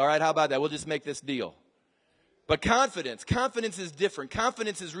haughtiness. All right, how about that? We'll just make this deal. But confidence is different.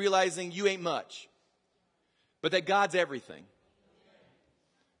 Confidence is realizing you ain't much, but that God's everything.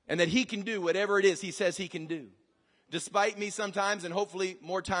 And that he can do whatever it is he says he can do. Despite me sometimes, and hopefully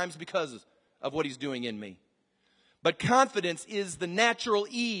more times because of what he's doing in me. But confidence is the natural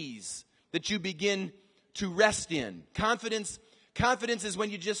ease that you begin to rest in. Confidence is when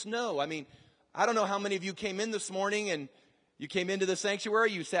you just know. I mean, I don't know how many of you came in this morning and you came into the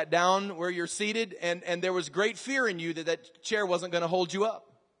sanctuary, you sat down where you're seated, and there was great fear in you that chair wasn't going to hold you up.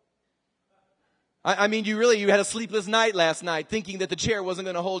 I mean, you had a sleepless night last night thinking that the chair wasn't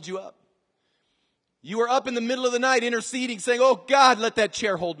going to hold you up. You were up in the middle of the night interceding, saying, oh God, let that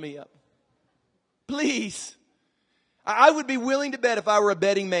chair hold me up. Please. I would be willing to bet, if I were a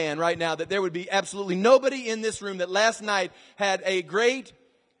betting man right now, that there would be absolutely nobody in this room that last night had a great,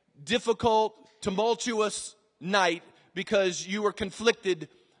 difficult, tumultuous night because you were conflicted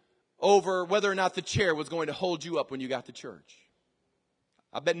over whether or not the chair was going to hold you up when you got to church.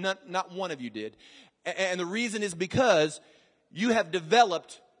 I bet not one of you did. And the reason is because you have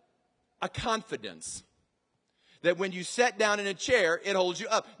developed a confidence that when you sit down in a chair, it holds you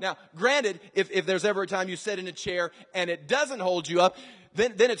up. Now, granted, if there's ever a time you sit in a chair and it doesn't hold you up,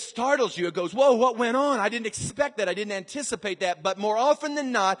 then it startles you. It goes, whoa, what went on? I didn't expect that. I didn't anticipate that. But more often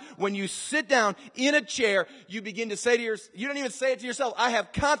than not, when you sit down in a chair, you begin to say to yourself, you don't even say it to yourself, I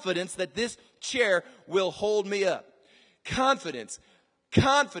have confidence that this chair will hold me up. Confidence.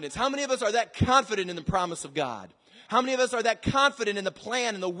 Confidence. How many of us are that confident in the promise of God? How many of us are that confident in the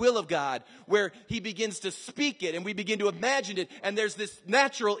plan and the will of God where he begins to speak it and we begin to imagine it, and there's this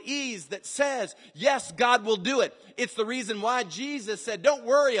natural ease that says, yes, God will do it. It's the reason why Jesus said, don't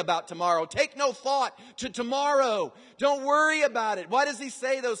worry about tomorrow. Take no thought to tomorrow. Don't worry about it. Why does he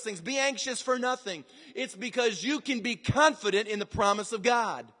say those things? Be anxious for nothing. It's because you can be confident in the promise of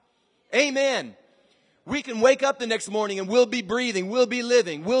God. Amen. We can wake up the next morning and we'll be breathing, we'll be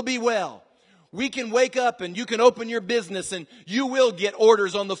living, we'll be well. We can wake up and you can open your business and you will get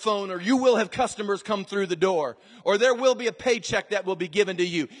orders on the phone, or you will have customers come through the door, or there will be a paycheck that will be given to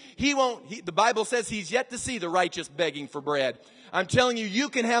you. The Bible says he's yet to see the righteous begging for bread. I'm telling you, you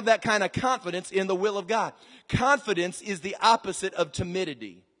can have that kind of confidence in the will of God. Confidence is the opposite of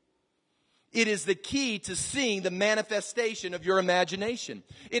timidity. It is the key to seeing the manifestation of your imagination.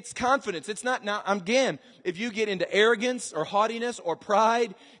 It's confidence. It's not, now, again, if you get into arrogance or haughtiness or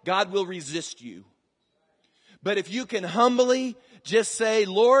pride, God will resist you. But if you can humbly just say,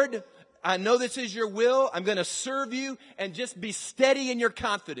 Lord, I know this is your will. I'm going to serve you, and just be steady in your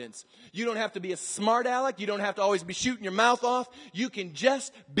confidence. You don't have to be a smart aleck. You don't have to always be shooting your mouth off. You can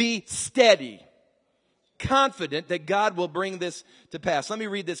just be steady, confident that God will bring this to pass. Let me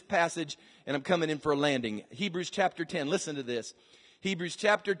read this passage, and I'm coming in for a landing. Hebrews chapter 10. Listen to this. Hebrews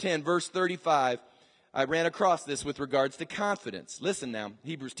chapter 10, verse 35. I ran across this with regards to confidence. Listen now.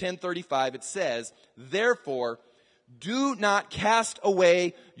 Hebrews 10:35. It says, therefore, do not cast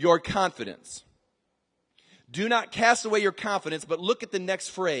away your confidence. Do not cast away your confidence, but look at the next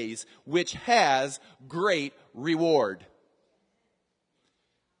phrase, which has great reward.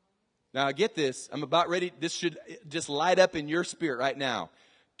 Now, get this. I'm about ready. This should just light up in your spirit right now.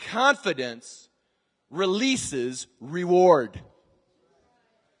 Confidence releases reward.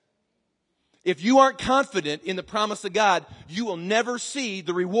 If you aren't confident in the promise of God, you will never see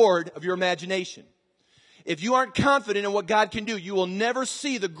the reward of your imagination. If you aren't confident in what God can do, you will never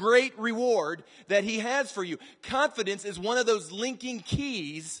see the great reward that He has for you. Confidence is one of those linking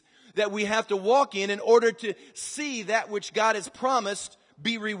keys that we have to walk in order to see that which God has promised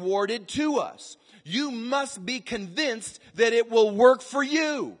be rewarded to us. You must be convinced that it will work for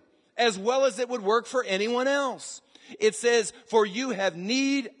you as well as it would work for anyone else. It says, for you have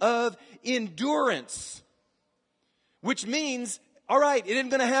need of endurance, which means, all right, it isn't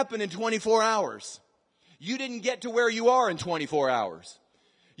going to happen in 24 hours. You didn't get to where you are in 24 hours.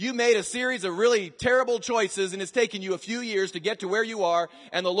 You made a series of really terrible choices, and it's taken you a few years to get to where you are.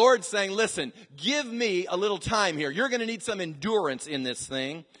 And the Lord's saying, listen, give me a little time here. You're going to need some endurance in this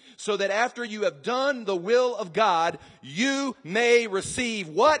thing so that after you have done the will of God, you may receive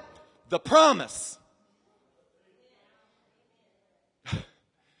what? The promise.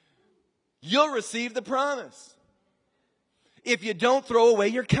 You'll receive the promise if you don't throw away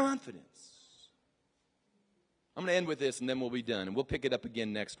your confidence. I'm going to end with this and then we'll be done. And we'll pick it up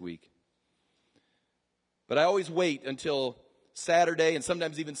again next week. But I always wait until Saturday and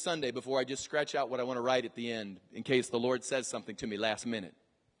sometimes even Sunday before I just scratch out what I want to write at the end in case the Lord says something to me last minute.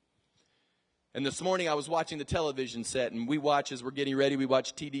 And this morning I was watching the television set, and we watch as we're getting ready. We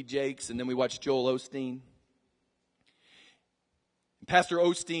watch T.D. Jakes, and then we watch Joel Osteen. Pastor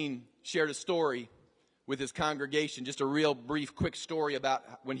Osteen shared a story with his congregation, just a real brief, quick story about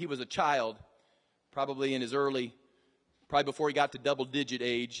when he was a child. Probably in his probably before he got to double-digit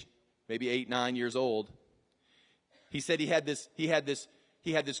age, maybe 8, 9 years old. He said he had this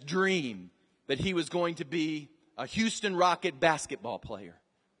dream that he was going to be a Houston Rocket basketball player.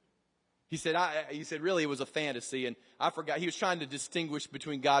 He said really it was a fantasy, and I forgot. He was trying to distinguish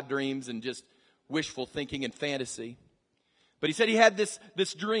between God dreams and just wishful thinking and fantasy. But he said he had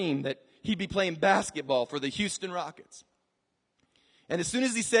this dream that he'd be playing basketball for the Houston Rockets. And as soon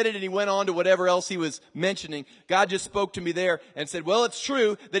as he said it and he went on to whatever else he was mentioning, God just spoke to me there and said, well, it's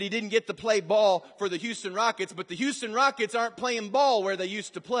true that he didn't get to play ball for the Houston Rockets, but the Houston Rockets aren't playing ball where they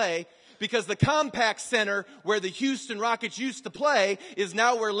used to play because the Compaq Center where the Houston Rockets used to play is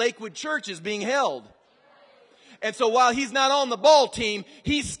now where Lakewood Church is being held. And so while he's not on the ball team,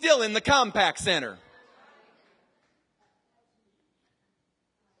 he's still in the Compaq Center.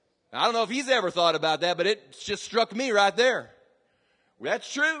 I don't know if he's ever thought about that, but it just struck me right there.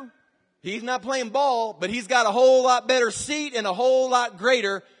 That's true. He's not playing ball, but he's got a whole lot better seat and a whole lot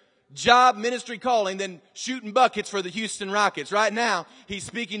greater job ministry calling than shooting buckets for the Houston Rockets. Right now, he's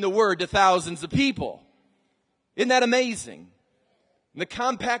speaking the word to thousands of people. Isn't that amazing? In the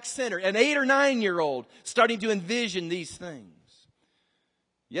Compaq Center, an 8 or 9 year old starting to envision these things.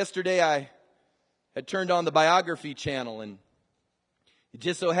 Yesterday, I had turned on the biography channel, and it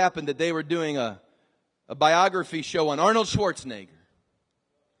just so happened that they were doing a biography show on Arnold Schwarzenegger.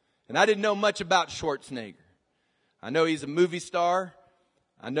 And I didn't know much about Schwarzenegger. I know he's a movie star.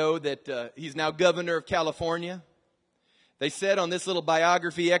 I know that he's now governor of California. They said on this little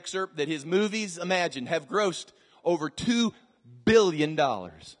biography excerpt that his movies, imagine, have grossed over $2 billion.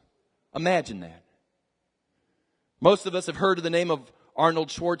 Imagine that. Most of us have heard of the name of Arnold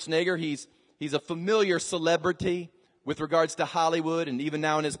Schwarzenegger. He's a familiar celebrity with regards to Hollywood and even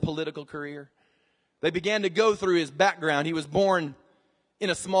now in his political career. They began to go through his background. He was born in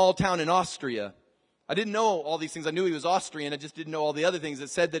a small town in Austria. I didn't know all these things. I knew he was Austrian. I just didn't know all the other things.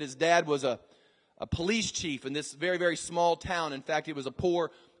 It said that his dad was a police chief in this very, very small town. In fact, it was a poor,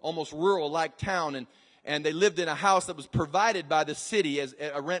 almost rural-like town. And they lived in a house that was provided by the city as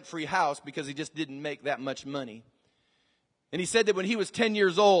a rent-free house because he just didn't make that much money. And he said that when he was 10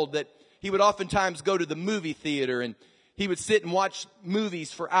 years old that he would oftentimes go to the movie theater and he would sit and watch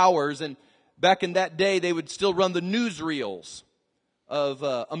movies for hours. And back in that day, they would still run the newsreels of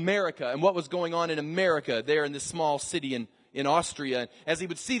America and what was going on in America there in this small city in Austria. And as he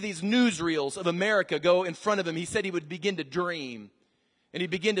would see these newsreels of America go in front of him, he said he would begin to dream. And he'd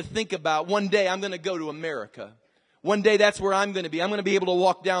begin to think about, one day I'm going to go to America. One day that's where I'm going to be. I'm going to be able to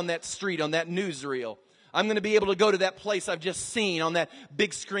walk down that street on that newsreel. I'm going to be able to go to that place I've just seen on that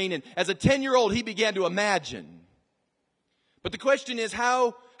big screen. And as a 10-year-old, he began to imagine. But the question is,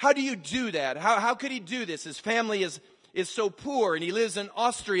 how do you do that? How could he do this? His family is so poor, and he lives in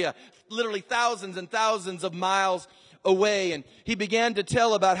Austria, literally thousands and thousands of miles away. And he began to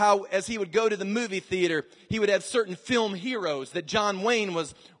tell about how, as he would go to the movie theater, he would have certain film heroes, that John Wayne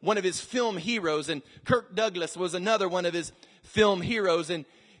was one of his film heroes, and Kirk Douglas was another one of his film heroes. And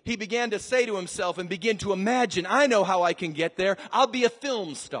he began to say to himself and begin to imagine, I know how I can get there. I'll be a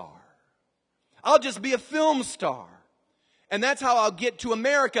film star. I'll just be a film star. And that's how I'll get to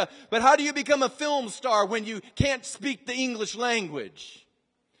America. But how do you become a film star when you can't speak the English language?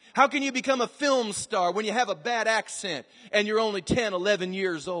 How can you become a film star when you have a bad accent and you're only 10, 11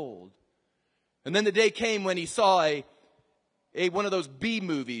 years old? And then the day came when he saw one of those B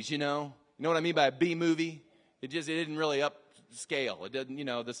movies, you know. You know what I mean by a B movie? It didn't really upscale. It doesn't,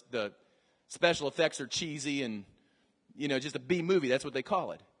 the special effects are cheesy and, just a B movie. That's what they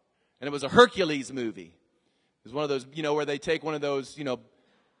call it. And it was a Hercules movie. It was one of those, where they take one of those,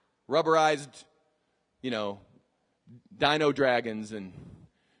 rubberized, dino dragons and,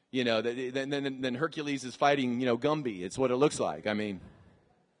 then Hercules is fighting, Gumby. It's what it looks like. I mean,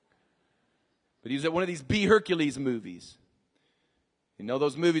 but he was at one of these B Hercules movies.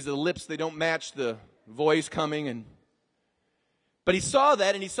 Those movies, the lips, they don't match the voice coming. But he saw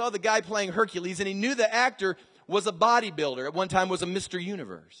that, and he saw the guy playing Hercules, and he knew the actor was a bodybuilder. At one time was a Mr.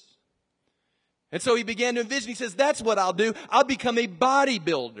 Universe. And so he began to envision. He says, that's what I'll do. I'll become a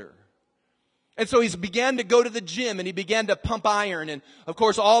bodybuilder. And so he began to go to the gym, and he began to pump iron. And, of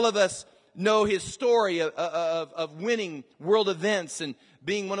course, all of us know his story of winning world events and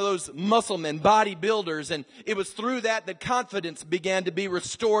being one of those muscle men, bodybuilders. And it was through that confidence began to be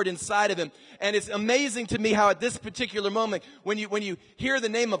restored inside of him. And it's amazing to me how at this particular moment, when you hear the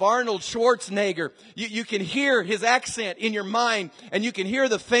name of Arnold Schwarzenegger, you can hear his accent in your mind, and you can hear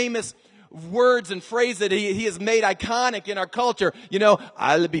the famous words and phrases that he has made iconic in our culture.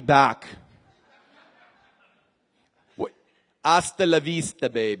 I'll be back. Hasta la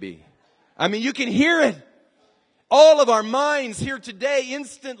vista, baby. I mean, you can hear it. All of our minds here today,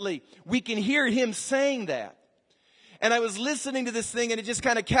 instantly, we can hear him saying that. And I was listening to this thing, and it just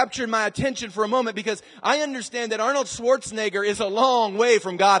kind of captured my attention for a moment, because I understand that Arnold Schwarzenegger is a long way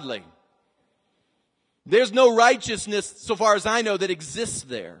from godly. There's no righteousness, so far as I know, that exists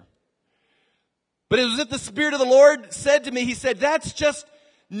there. But it was as if the Spirit of the Lord said to me, he said, that's just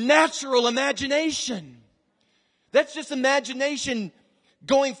natural imagination. That's just imagination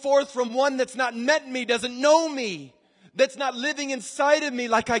going forth from one that's not met me, doesn't know me, that's not living inside of me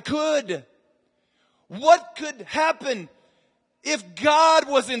like I could. What could happen if God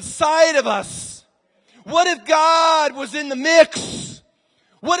was inside of us? What if God was in the mix?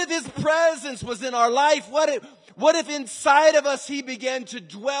 What if His presence was in our life? What if inside of us He began to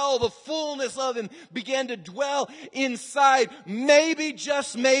dwell, the fullness of Him began to dwell inside? Maybe,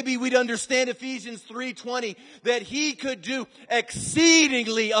 just maybe, we'd understand Ephesians 3:20, that He could do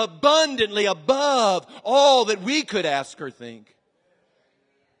exceedingly abundantly above all that we could ask or think.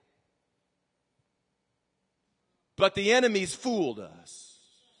 But the enemy's fooled us.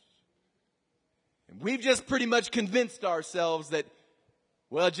 And we've just pretty much convinced ourselves that,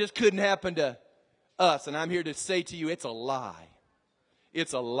 well, it just couldn't happen to us. And I'm here to say to you, it's a lie.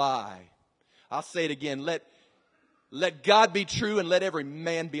 It's a lie. I'll say it again. Let God be true and let every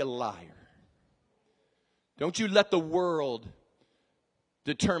man be a liar. Don't you let the world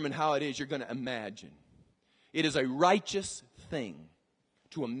determine how it is you're going to imagine. It is a righteous thing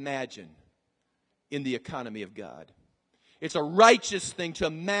to imagine in the economy of God. It's a righteous thing to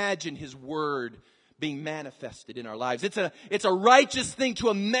imagine His Word being manifested in our lives. It's a righteous thing to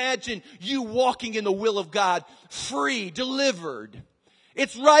imagine you walking in the will of God, free, delivered.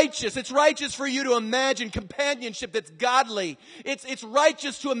 It's righteous. It's righteous for you to imagine companionship that's godly. It's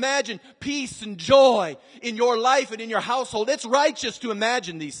righteous to imagine peace and joy in your life and in your household. It's righteous to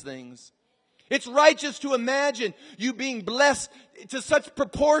imagine these things. It's righteous to imagine you being blessed to such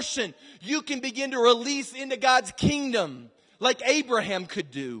proportion you can begin to release into God's kingdom like Abraham could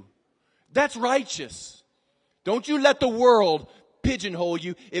do. That's righteous. Don't you let the world pigeonhole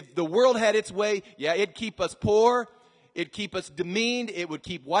you. If the world had its way, it'd keep us poor. It'd keep us demeaned. It would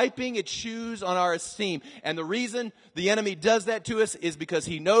keep wiping its shoes on our esteem. And the reason the enemy does that to us is because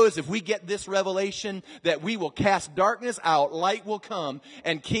he knows if we get this revelation that we will cast darkness out, light will come,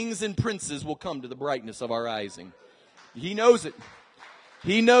 and kings and princes will come to the brightness of our rising. He knows it.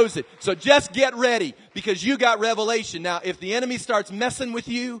 He knows it. So just get ready because you got revelation. Now, if the enemy starts messing with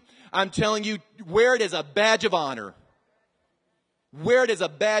you, I'm telling you, wear it as a badge of honor. Wear it as a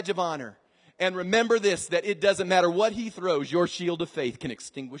badge of honor. And remember this, that it doesn't matter what he throws, your shield of faith can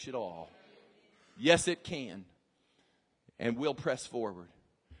extinguish it all. Yes, it can. And we'll press forward.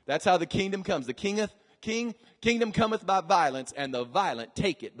 That's how the kingdom comes. The kingdom cometh by violence, and the violent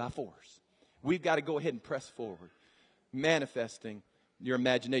take it by force. We've got to go ahead and press forward, manifesting your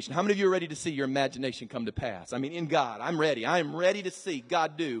imagination. How many of you are ready to see your imagination come to pass? I mean, in God, I'm ready. I am ready to see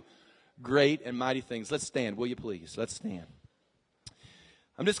God do great and mighty things. Let's stand, will you please? Let's stand.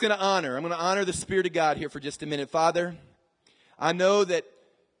 I'm going to honor the Spirit of God here for just a minute. Father, I know that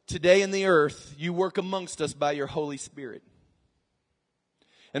today in the earth, you work amongst us by your Holy Spirit.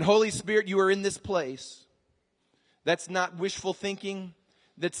 And Holy Spirit, you are in this place. That's not wishful thinking.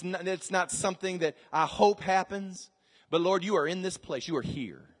 That's not something that I hope happens. But Lord, you are in this place. You are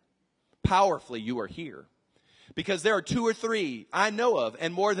here. Powerfully, you are here. Because there are 2 or 3 I know of,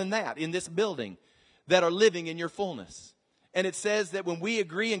 and more than that, in this building that are living in your fullness. And it says that when we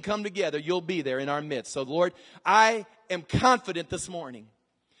agree and come together, you'll be there in our midst. So Lord, I am confident this morning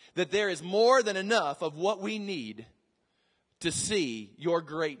that there is more than enough of what we need to see your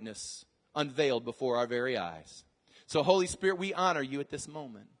greatness unveiled before our very eyes. So Holy Spirit, we honor you at this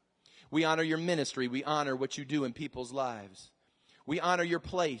moment. We honor your ministry. We honor what you do in people's lives. We honor your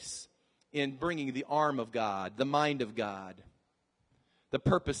place in bringing the arm of God, the mind of God, the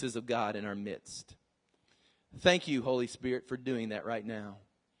purposes of God in our midst. Thank you, Holy Spirit, for doing that right now,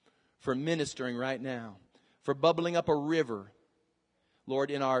 for ministering right now, for bubbling up a river, Lord,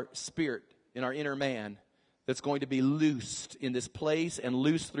 in our spirit, in our inner man, that's going to be loosed in this place and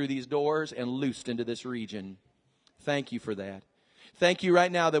loosed through these doors and loosed into this region. Thank you for that. Thank you right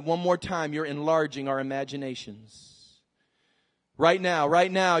now that one more time you're enlarging our imaginations. Right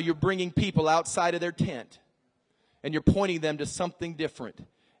now, you're bringing people outside of their tent and you're pointing them to something different.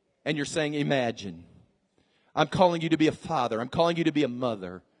 And you're saying, imagine. I'm calling you to be a father. I'm calling you to be a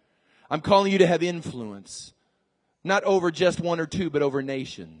mother. I'm calling you to have influence. Not over just 1 or 2, but over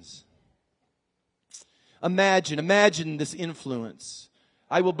nations. Imagine this influence.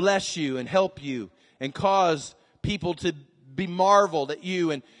 I will bless you and help you and cause people to be marveled at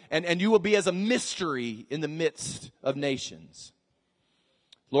you. And you will be as a mystery in the midst of nations.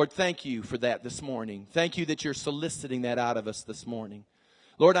 Lord, thank you for that this morning. Thank you that you're soliciting that out of us this morning.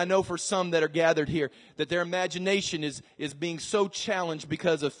 Lord, I know for some that are gathered here that their imagination is being so challenged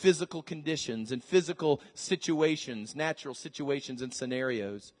because of physical conditions and physical situations, natural situations and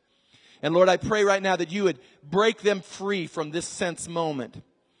scenarios. And Lord, I pray right now that you would break them free from this sense moment.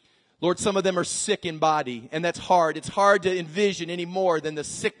 Lord, some of them are sick in body, and that's hard. It's hard to envision any more than the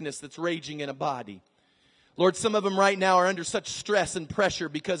sickness that's raging in a body. Lord, some of them right now are under such stress and pressure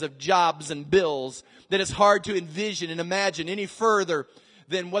because of jobs and bills that it's hard to envision and imagine any further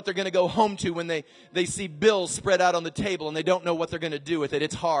than what they're going to go home to when they see bills spread out on the table and they don't know what they're going to do with it.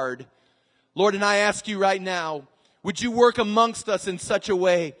 It's hard. Lord, and I ask you right now, would you work amongst us in such a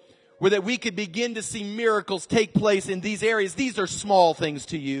way where that we could begin to see miracles take place in these areas? These are small things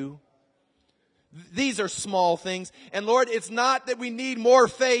to you. These are small things. And Lord, it's not that we need more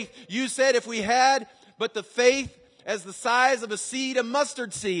faith. You said if we had but the faith as the size of a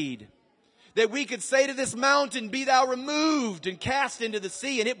mustard seed, that we could say to this mountain, be thou removed and cast into the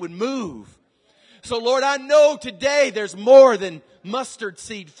sea, and it would move. So Lord, I know today there's more than mustard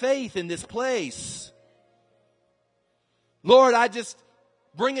seed faith in this place. Lord, I just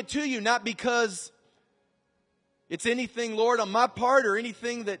bring it to you, not because it's anything, Lord, on my part or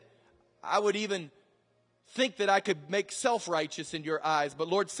anything that I would even think that I could make self-righteous in your eyes, but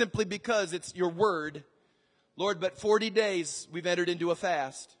Lord, simply because it's your word. Lord, but 40 days we've entered into a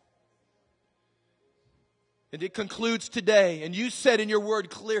fast. And it concludes today. And you said in your word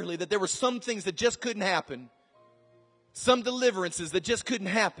clearly that there were some things that just couldn't happen. Some deliverances that just couldn't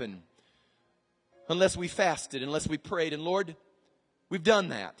happen unless we fasted, unless we prayed. And Lord, we've done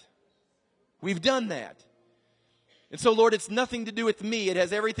that. We've done that. And so, Lord, it's nothing to do with me. It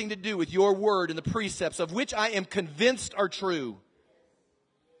has everything to do with your word and the precepts of which I am convinced are true.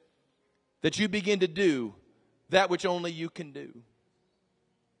 That you begin to do that which only you can do.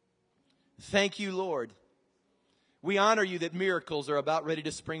 Thank you, Lord. We honor you that miracles are about ready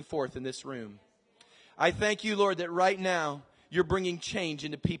to spring forth in this room. I thank you, Lord, that right now you're bringing change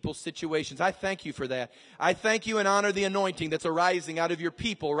into people's situations. I thank you for that. I thank you and honor the anointing that's arising out of your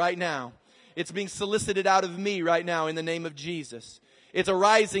people right now. It's being solicited out of me right now in the name of Jesus. It's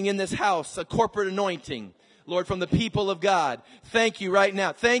arising in this house, a corporate anointing, Lord, from the people of God. Thank you right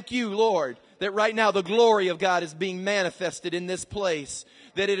now. Thank you, Lord, that right now the glory of God is being manifested in this place,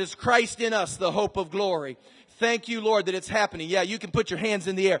 that it is Christ in us, the hope of glory. Thank you, Lord, that it's happening. Yeah, you can put your hands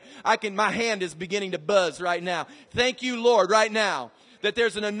in the air. My hand is beginning to buzz right now. Thank you, Lord, right now that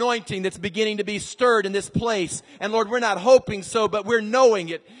there's an anointing that's beginning to be stirred in this place. And Lord, we're not hoping so, but we're knowing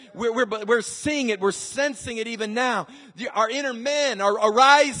it. We're seeing it. We're sensing it even now. Our inner men are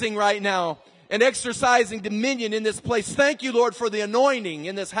arising right now and exercising dominion in this place. Thank you, Lord, for the anointing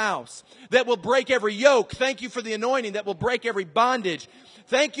in this house that will break every yoke. Thank you for the anointing that will break every bondage.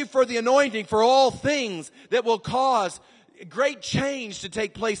 Thank you for the anointing for all things that will cause great change to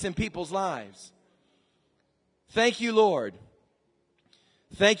take place in people's lives. Thank you, Lord.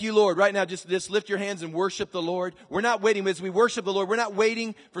 Thank you, Lord. Right now, just lift your hands and worship the Lord. We're not waiting. As we worship the Lord, we're not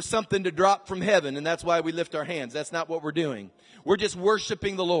waiting for something to drop from heaven, and that's why we lift our hands. That's not what we're doing. We're just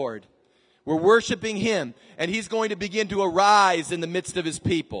worshiping the Lord. We're worshiping Him, and He's going to begin to arise in the midst of His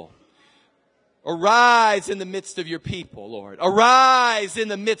people. Arise in the midst of your people, Lord. Arise in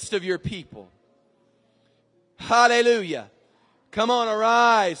the midst of your people. Hallelujah. Come on,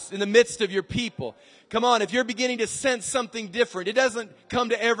 arise in the midst of your people. Come on, if you're beginning to sense something different, it doesn't come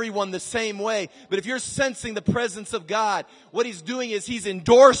to everyone the same way. But if you're sensing the presence of God, what He's doing is He's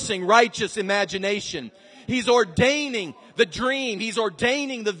endorsing righteous imagination. He's ordaining the dream. He's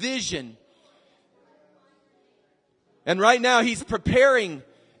ordaining the vision. And right now He's preparing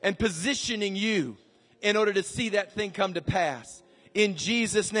and positioning you in order to see that thing come to pass. In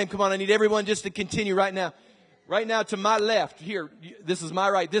Jesus' name. Come on, I need everyone just to continue right now. Right now to my left, here, this is my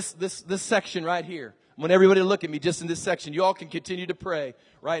right, this section right here. I want everybody to look at me just in this section. You all can continue to pray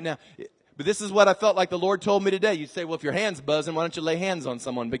right now. But this is what I felt like the Lord told me today. You say, well, if your hand's buzzing, why don't you lay hands on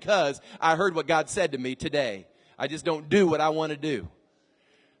someone? Because I heard what God said to me today. I just don't do what I want to do.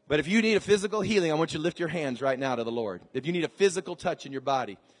 But if you need a physical healing, I want you to lift your hands right now to the Lord. If you need a physical touch in your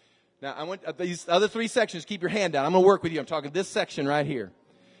body. Now, I want these other three sections, keep your hand down. I'm going to work with you. I'm talking this section right here.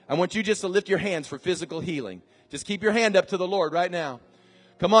 I want you just to lift your hands for physical healing. Just keep your hand up to the Lord right now.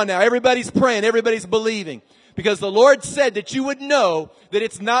 Come on now. Everybody's praying. Everybody's believing. Because the Lord said that you would know that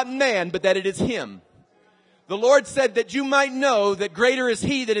it's not man, but that it is Him. The Lord said that you might know that greater is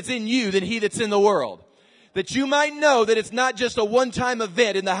He that is in you than he that's in the world. That you might know that it's not just a one-time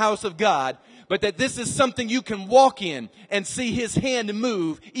event in the house of God, but that this is something you can walk in and see His hand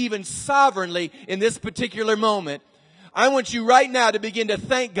move even sovereignly in this particular moment. I want you right now to begin to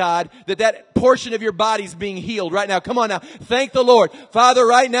thank God that that portion of your body is being healed right now. Come on now. Thank the Lord. Father,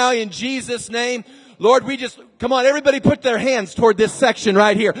 right now in Jesus' name, Lord, come on, everybody put their hands toward this section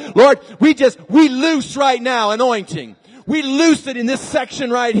right here. Lord, we loose right now anointing. We loose it in this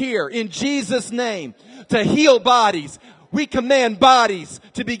section right here in Jesus' name to heal bodies. We command bodies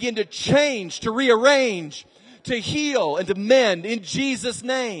to begin to change, to rearrange, to heal and to mend in Jesus'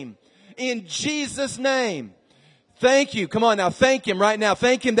 name. In Jesus' name. Thank you. Come on now. Thank Him right now.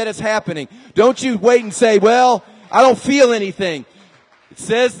 Thank Him that it's happening. Don't you wait and say, well, I don't feel anything. It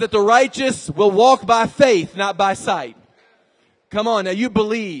says that the righteous will walk by faith, not by sight. Come on now. You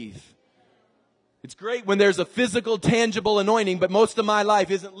believe. It's great when there's a physical, tangible anointing, but most of my life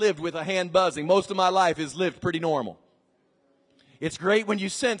isn't lived with a hand buzzing. Most of my life is lived pretty normal. It's great when you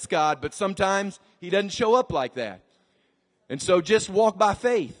sense God, but sometimes He doesn't show up like that. And so just walk by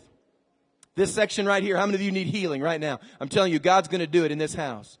faith. This section right here, how many of you need healing right now? I'm telling you, God's going to do it in this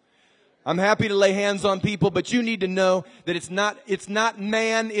house. I'm happy to lay hands on people, but you need to know that it's not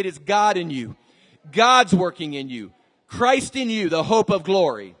man, it is God in you. God's working in you. Christ in you, the hope of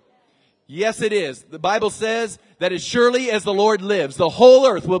glory. Yes, it is. The Bible says that as surely as the Lord lives, the whole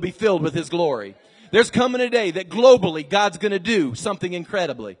earth will be filled with His glory. There's coming a day that globally God's going to do something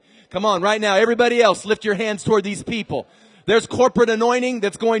incredibly. Come on, right now, everybody else, lift your hands toward these people. There's corporate anointing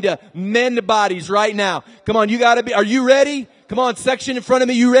that's going to mend bodies right now. Come on, are you ready? Come on, section in front of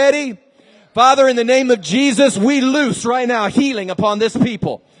me, you ready? Father, in the name of Jesus, we loose right now healing upon this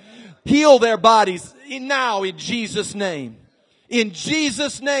people. Heal their bodies now in Jesus' name. In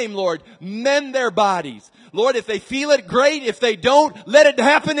Jesus' name, Lord, mend their bodies. Lord, if they feel it, great. If they don't, let it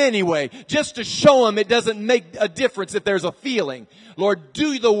happen anyway. Just to show them it doesn't make a difference if there's a feeling. Lord,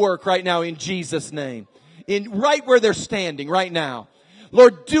 do the work right now in Jesus' name. Right where they're standing right now.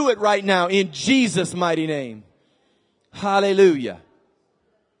 Lord, do it right now in Jesus' mighty name. Hallelujah.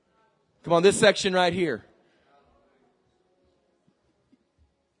 Come on, this section right here.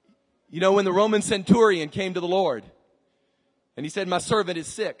 You know, when the Roman centurion came to the Lord and he said, my servant is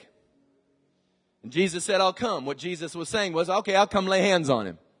sick. And Jesus said, I'll come. What Jesus was saying was, okay, I'll come lay hands on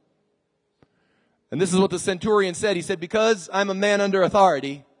him. And this is what the centurion said. He said, because I'm a man under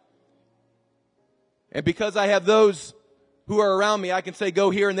authority, and because I have those who are around me, I can say, go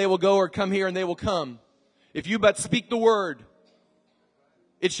here and they will go, or come here and they will come. If you but speak the word,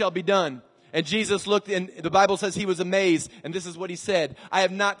 it shall be done. And Jesus looked, and the Bible says He was amazed. And this is what He said. I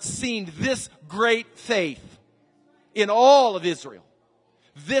have not seen this great faith in all of Israel.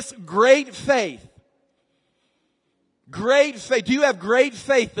 This great faith. Great faith. Do you have great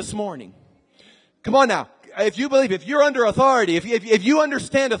faith this morning? Come on now. If you believe, if you're under authority, if you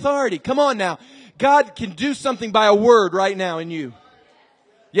understand authority, come on now. God can do something by a word right now in you.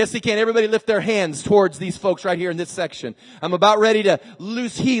 Yes, He can. Everybody lift their hands towards these folks right here in this section. I'm about ready to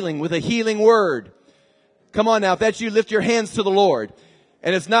loose healing with a healing word. Come on now. If that's you, lift your hands to the Lord.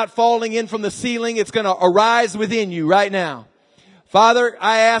 And it's not falling in from the ceiling. It's going to arise within you right now. Father,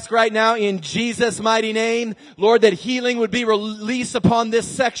 I ask right now in Jesus' mighty name, Lord, that healing would be released upon this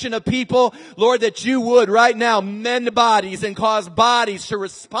section of people. Lord, that you would right now mend bodies and cause bodies to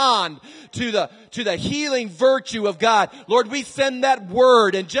respond to the healing virtue of God. Lord, we send that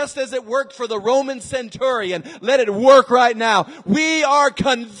word, and just as it worked for the Roman centurion, let it work right now. We are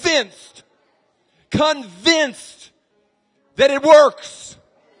convinced that it works.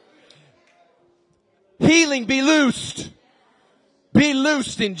 Healing be loosed. Be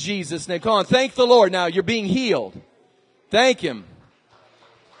loosed in Jesus' name. Come on, thank the Lord. Now you're being healed. Thank Him.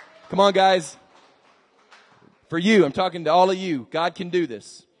 Come on, guys. For you, I'm talking to all of you. God can do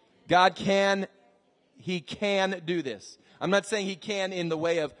this. He can do this. I'm not saying He can in the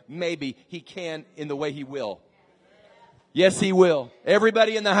way of maybe. He can in the way He will. Yes, He will.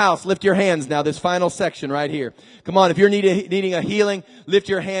 Everybody in the house, lift your hands now, this final section right here. Come on, if you're needing a healing, lift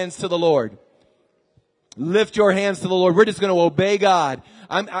your hands to the Lord. Lift your hands to the Lord. We're just going to obey God.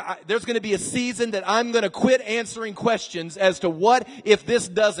 There's going to be a season that I'm going to quit answering questions as to what if this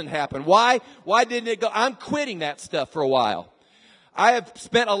doesn't happen. Why? Why didn't it go? I'm quitting that stuff for a while. I have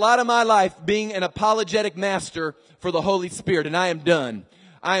spent a lot of my life being an apologetic master for the Holy Spirit, and I am done.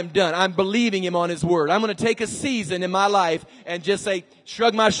 I am done. I'm believing Him on His Word. I'm going to take a season in my life and just say,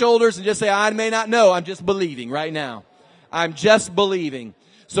 shrug my shoulders and just say, I may not know. I'm just believing right now. I'm just believing.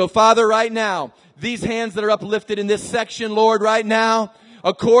 So Father, right now, these hands that are uplifted in this section, Lord, right now,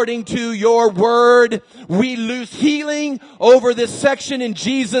 according to your word, we loose healing over this section in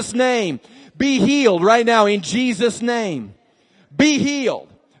Jesus' name. Be healed right now in Jesus' name. Be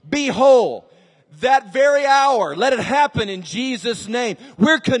healed. Be whole. That very hour, let it happen in Jesus' name.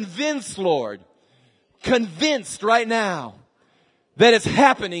 We're convinced, Lord, convinced right now that it's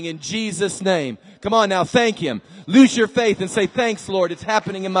happening in Jesus' name. Come on now, thank Him. Lose your faith and say, thanks, Lord, it's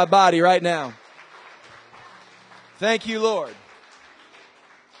happening in my body right now. Thank you, Lord.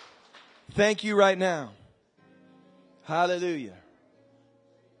 Thank you right now. Hallelujah.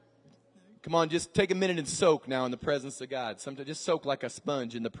 Come on, just take a minute and soak now in the presence of God. Sometimes just soak like a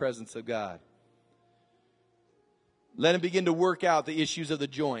sponge in the presence of God. Let Him begin to work out the issues of the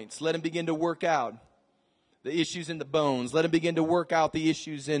joints. Let Him begin to work out the issues in the bones. Let Him begin to work out the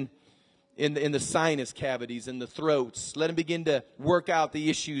issues in the sinus cavities and the throats. Let Him begin to work out the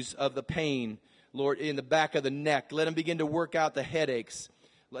issues of the pain, Lord, in the back of the neck. Let Him begin to work out the headaches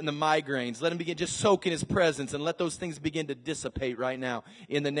and the migraines. Let Him begin just soak in His presence and let those things begin to dissipate right now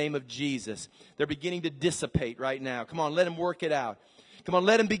in the name of Jesus. They're beginning to dissipate right now. Come on, let Him work it out. Come on,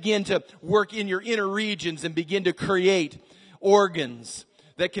 let Him begin to work in your inner regions and begin to create organs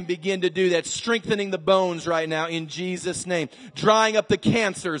that can begin to do that. Strengthening the bones right now in Jesus' name. Drying up the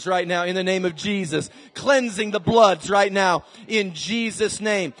cancers right now in the name of Jesus. Cleansing the bloods right now in Jesus'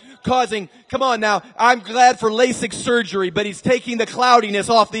 name. Come on now, I'm glad for LASIK surgery, but He's taking the cloudiness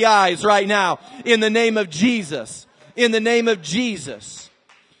off the eyes right now in the name of Jesus. In the name of Jesus.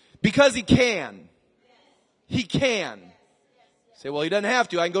 Because He can. He can. Say, well, He doesn't have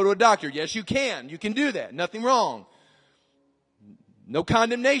to. I can go to a doctor. Yes, you can. You can do that. Nothing wrong. No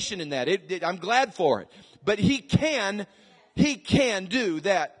condemnation in that. I'm glad for it. But He can do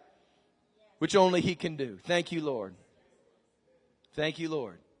that which only He can do. Thank you, Lord. Thank you,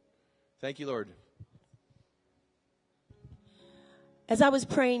 Lord. Thank you, Lord. As I was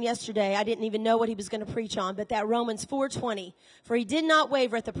praying yesterday, I didn't even know what he was going to preach on, but that Romans 4:20, for he did not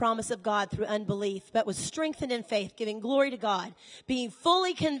waver at the promise of God through unbelief, but was strengthened in faith, giving glory to God, being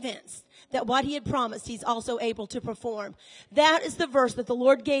fully convinced that what He had promised, He's also able to perform. That is the verse that the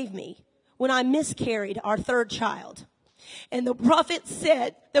Lord gave me when I miscarried our third child. And the prophet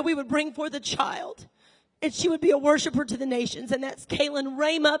said that we would bring forth a child, and she would be a worshiper to the nations, and that's Kaylin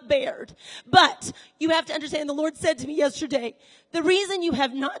Rama Baird. But you have to understand, the Lord said to me yesterday, the reason you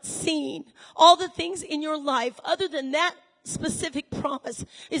have not seen all the things in your life other than that specific promise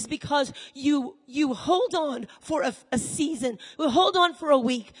is because you hold on for a season. We hold on for a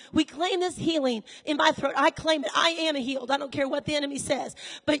week. We claim this healing in my throat. I claim it. I am healed. I don't care what the enemy says.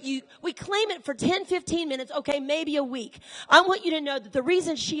 But we claim it for 10, 15 minutes. Okay, maybe a week. I want you to know that the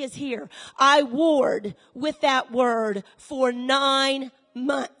reason she is here, I warred with that word for 9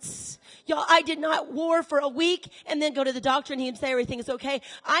 months. Y'all, I did not war for a week and then go to the doctor and he'd say everything is okay.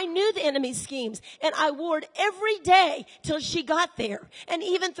 I knew the enemy's schemes, and I warred every day till she got there. And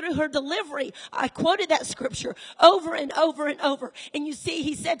even through her delivery, I quoted that scripture over and over and over. And you see,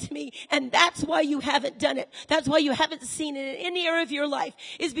 he said to me, and that's why you haven't done it. That's why you haven't seen it in any area of your life,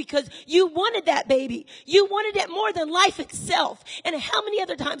 is because you wanted that baby. You wanted it more than life itself. And how many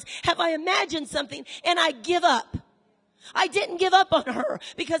other times have I imagined something and I give up? I didn't give up on her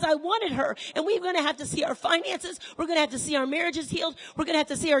because I wanted her. And we're going to have to see our finances. We're going to have to see our marriages healed. We're going to have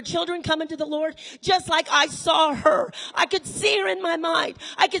to see our children come into the Lord just like I saw her. I could see her in my mind.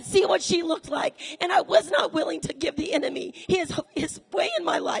 I could see what she looked like. And I was not willing to give the enemy his way in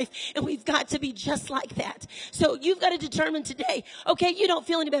my life. And we've got to be just like that. So you've got to determine today, okay, you don't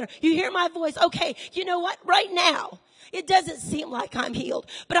feel any better. You hear my voice. Okay, you know what? Right now, it doesn't seem like I'm healed,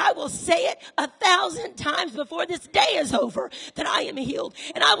 but I will say it 1,000 times before this day is over that I am healed.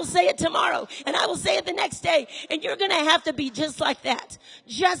 And I will say it tomorrow, and I will say it the next day. And you're going to have to be just like that.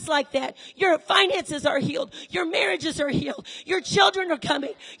 Just like that. Your finances are healed. Your marriages are healed. Your children are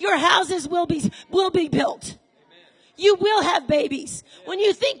coming. Your houses will be built. You will have babies. When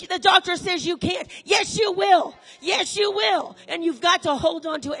you think the doctor says you can't, yes, you will. Yes, you will. And you've got to hold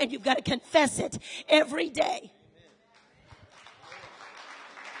on to it, and you've got to confess it every day.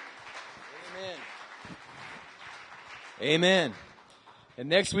 Amen. And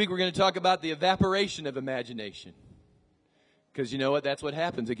next week we're going to talk about the evaporation of imagination. Because you know what? That's what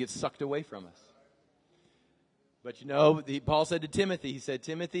happens. It gets sucked away from us. But you know, Paul said to Timothy, he said,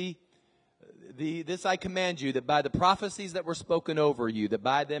 Timothy, this I command you, that by the prophecies that were spoken over you, that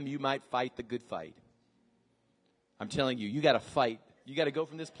by them you might fight the good fight. I'm telling you, you got to fight. You got to go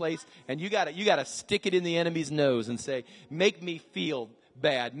from this place, and you got to stick it in the enemy's nose and say, make me feel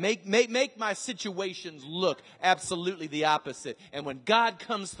bad. Make my situations look absolutely the opposite. And when God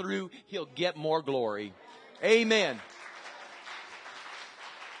comes through, He'll get more glory. Amen.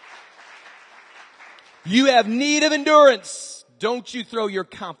 You have need of endurance. Don't you throw your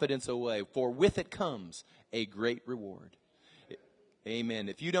confidence away, for with it comes a great reward. Amen.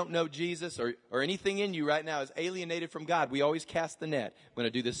 If you don't know Jesus or anything in you right now is alienated from God, we always cast the net. I'm going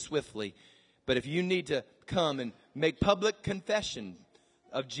to do this swiftly. But if you need to come and make public confession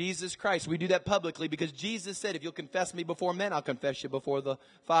of Jesus Christ, we do that publicly because Jesus said, if you'll confess me before men, I'll confess you before the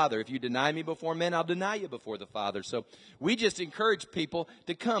Father. If you deny me before men, I'll deny you before the Father. So we just encourage people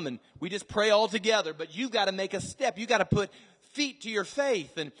to come, and we just pray all together. But you've got to make a step. You've got to put feet to your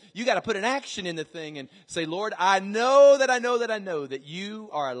faith, and you got to put an action in the thing and say, Lord, I know that you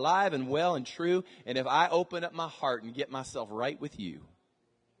are alive and well and true. And if I open up my heart and get myself right with you,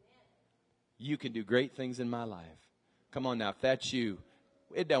 you can do great things in my life. Come on now, if that's you,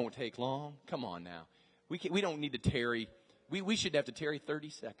 it don't take long. Come on now. We don't need to tarry. We should have to tarry 30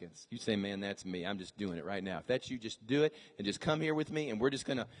 seconds. You say, man, that's me. I'm just doing it right now. If that's you, just do it and just come here with me, and we're just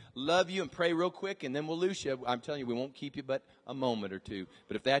going to love you and pray real quick, and then we'll loose you. I'm telling you, we won't keep you but a moment or two.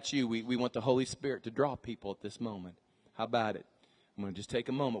 But if that's you, we want the Holy Spirit to draw people at this moment. How about it? I'm going to just take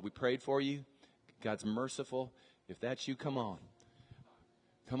a moment. We prayed for you. God's merciful. If that's you, come on.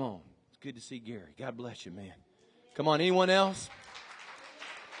 Come on. It's good to see Gary. God bless you, man. Come on. Anyone else?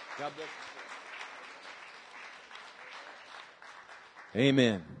 God bless you.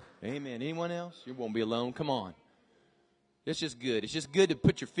 Amen. Amen. Anyone else? You won't be alone. Come on. It's just good. It's just good to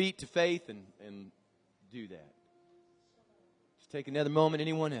put your feet to faith and do that. Just take another moment.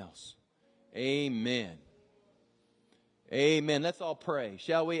 Anyone else? Amen. Amen. Let's all pray,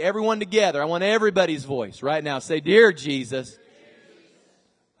 shall we? Everyone together. I want everybody's voice right now. Say, Dear Jesus,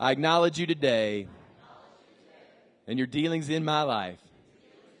 I acknowledge you today and your dealings in my life.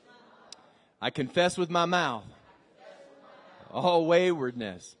 I confess with my mouth all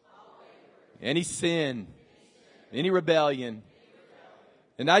waywardness, any sin, any rebellion.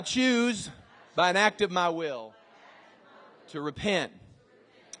 And I choose by an act of my will to repent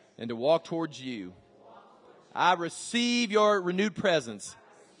and to walk towards you. I receive your renewed presence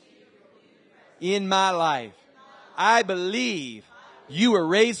in my life. I believe you were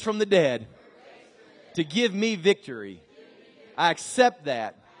raised from the dead to give me victory. I accept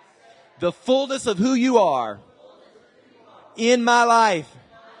that. The fullness of who you are in my life.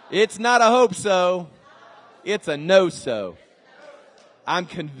 It's not a hope so. It's a no so. I'm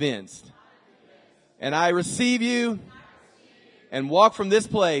convinced. And I receive you and walk from this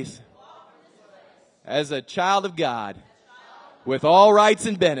place as a child of God with all rights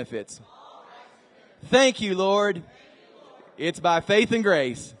and benefits. Thank you, Lord. It's by faith and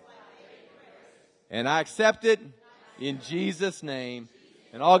grace. And I accept it in Jesus' name.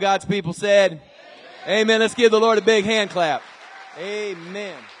 And all God's people said, Amen. Let's give the Lord a big hand clap.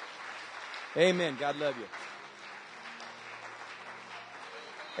 Amen. Amen. God love you.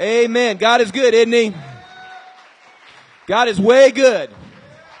 Amen. God is good, isn't He? God is way good.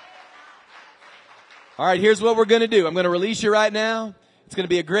 All right, here's what we're going to do. I'm going to release you right now. It's going to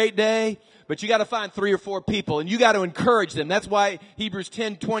be a great day. But you got to find 3 or 4 people, and you got to encourage them. That's why Hebrews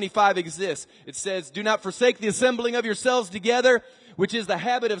 10:25 exists. It says, do not forsake the assembling of yourselves together, which is the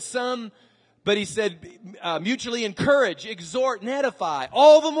habit of some, But he said, mutually encourage, exhort, and edify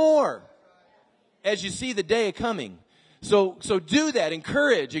all the more as you see the day coming. So do that.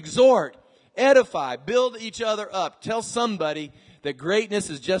 Encourage, exhort, edify, build each other up. Tell somebody that greatness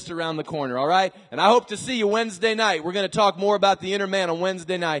is just around the corner, all right? And I hope to see you Wednesday night. We're going to talk more about the inner man on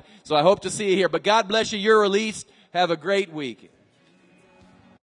Wednesday night. So I hope to see you here. But God bless you. You're released. Have a great week.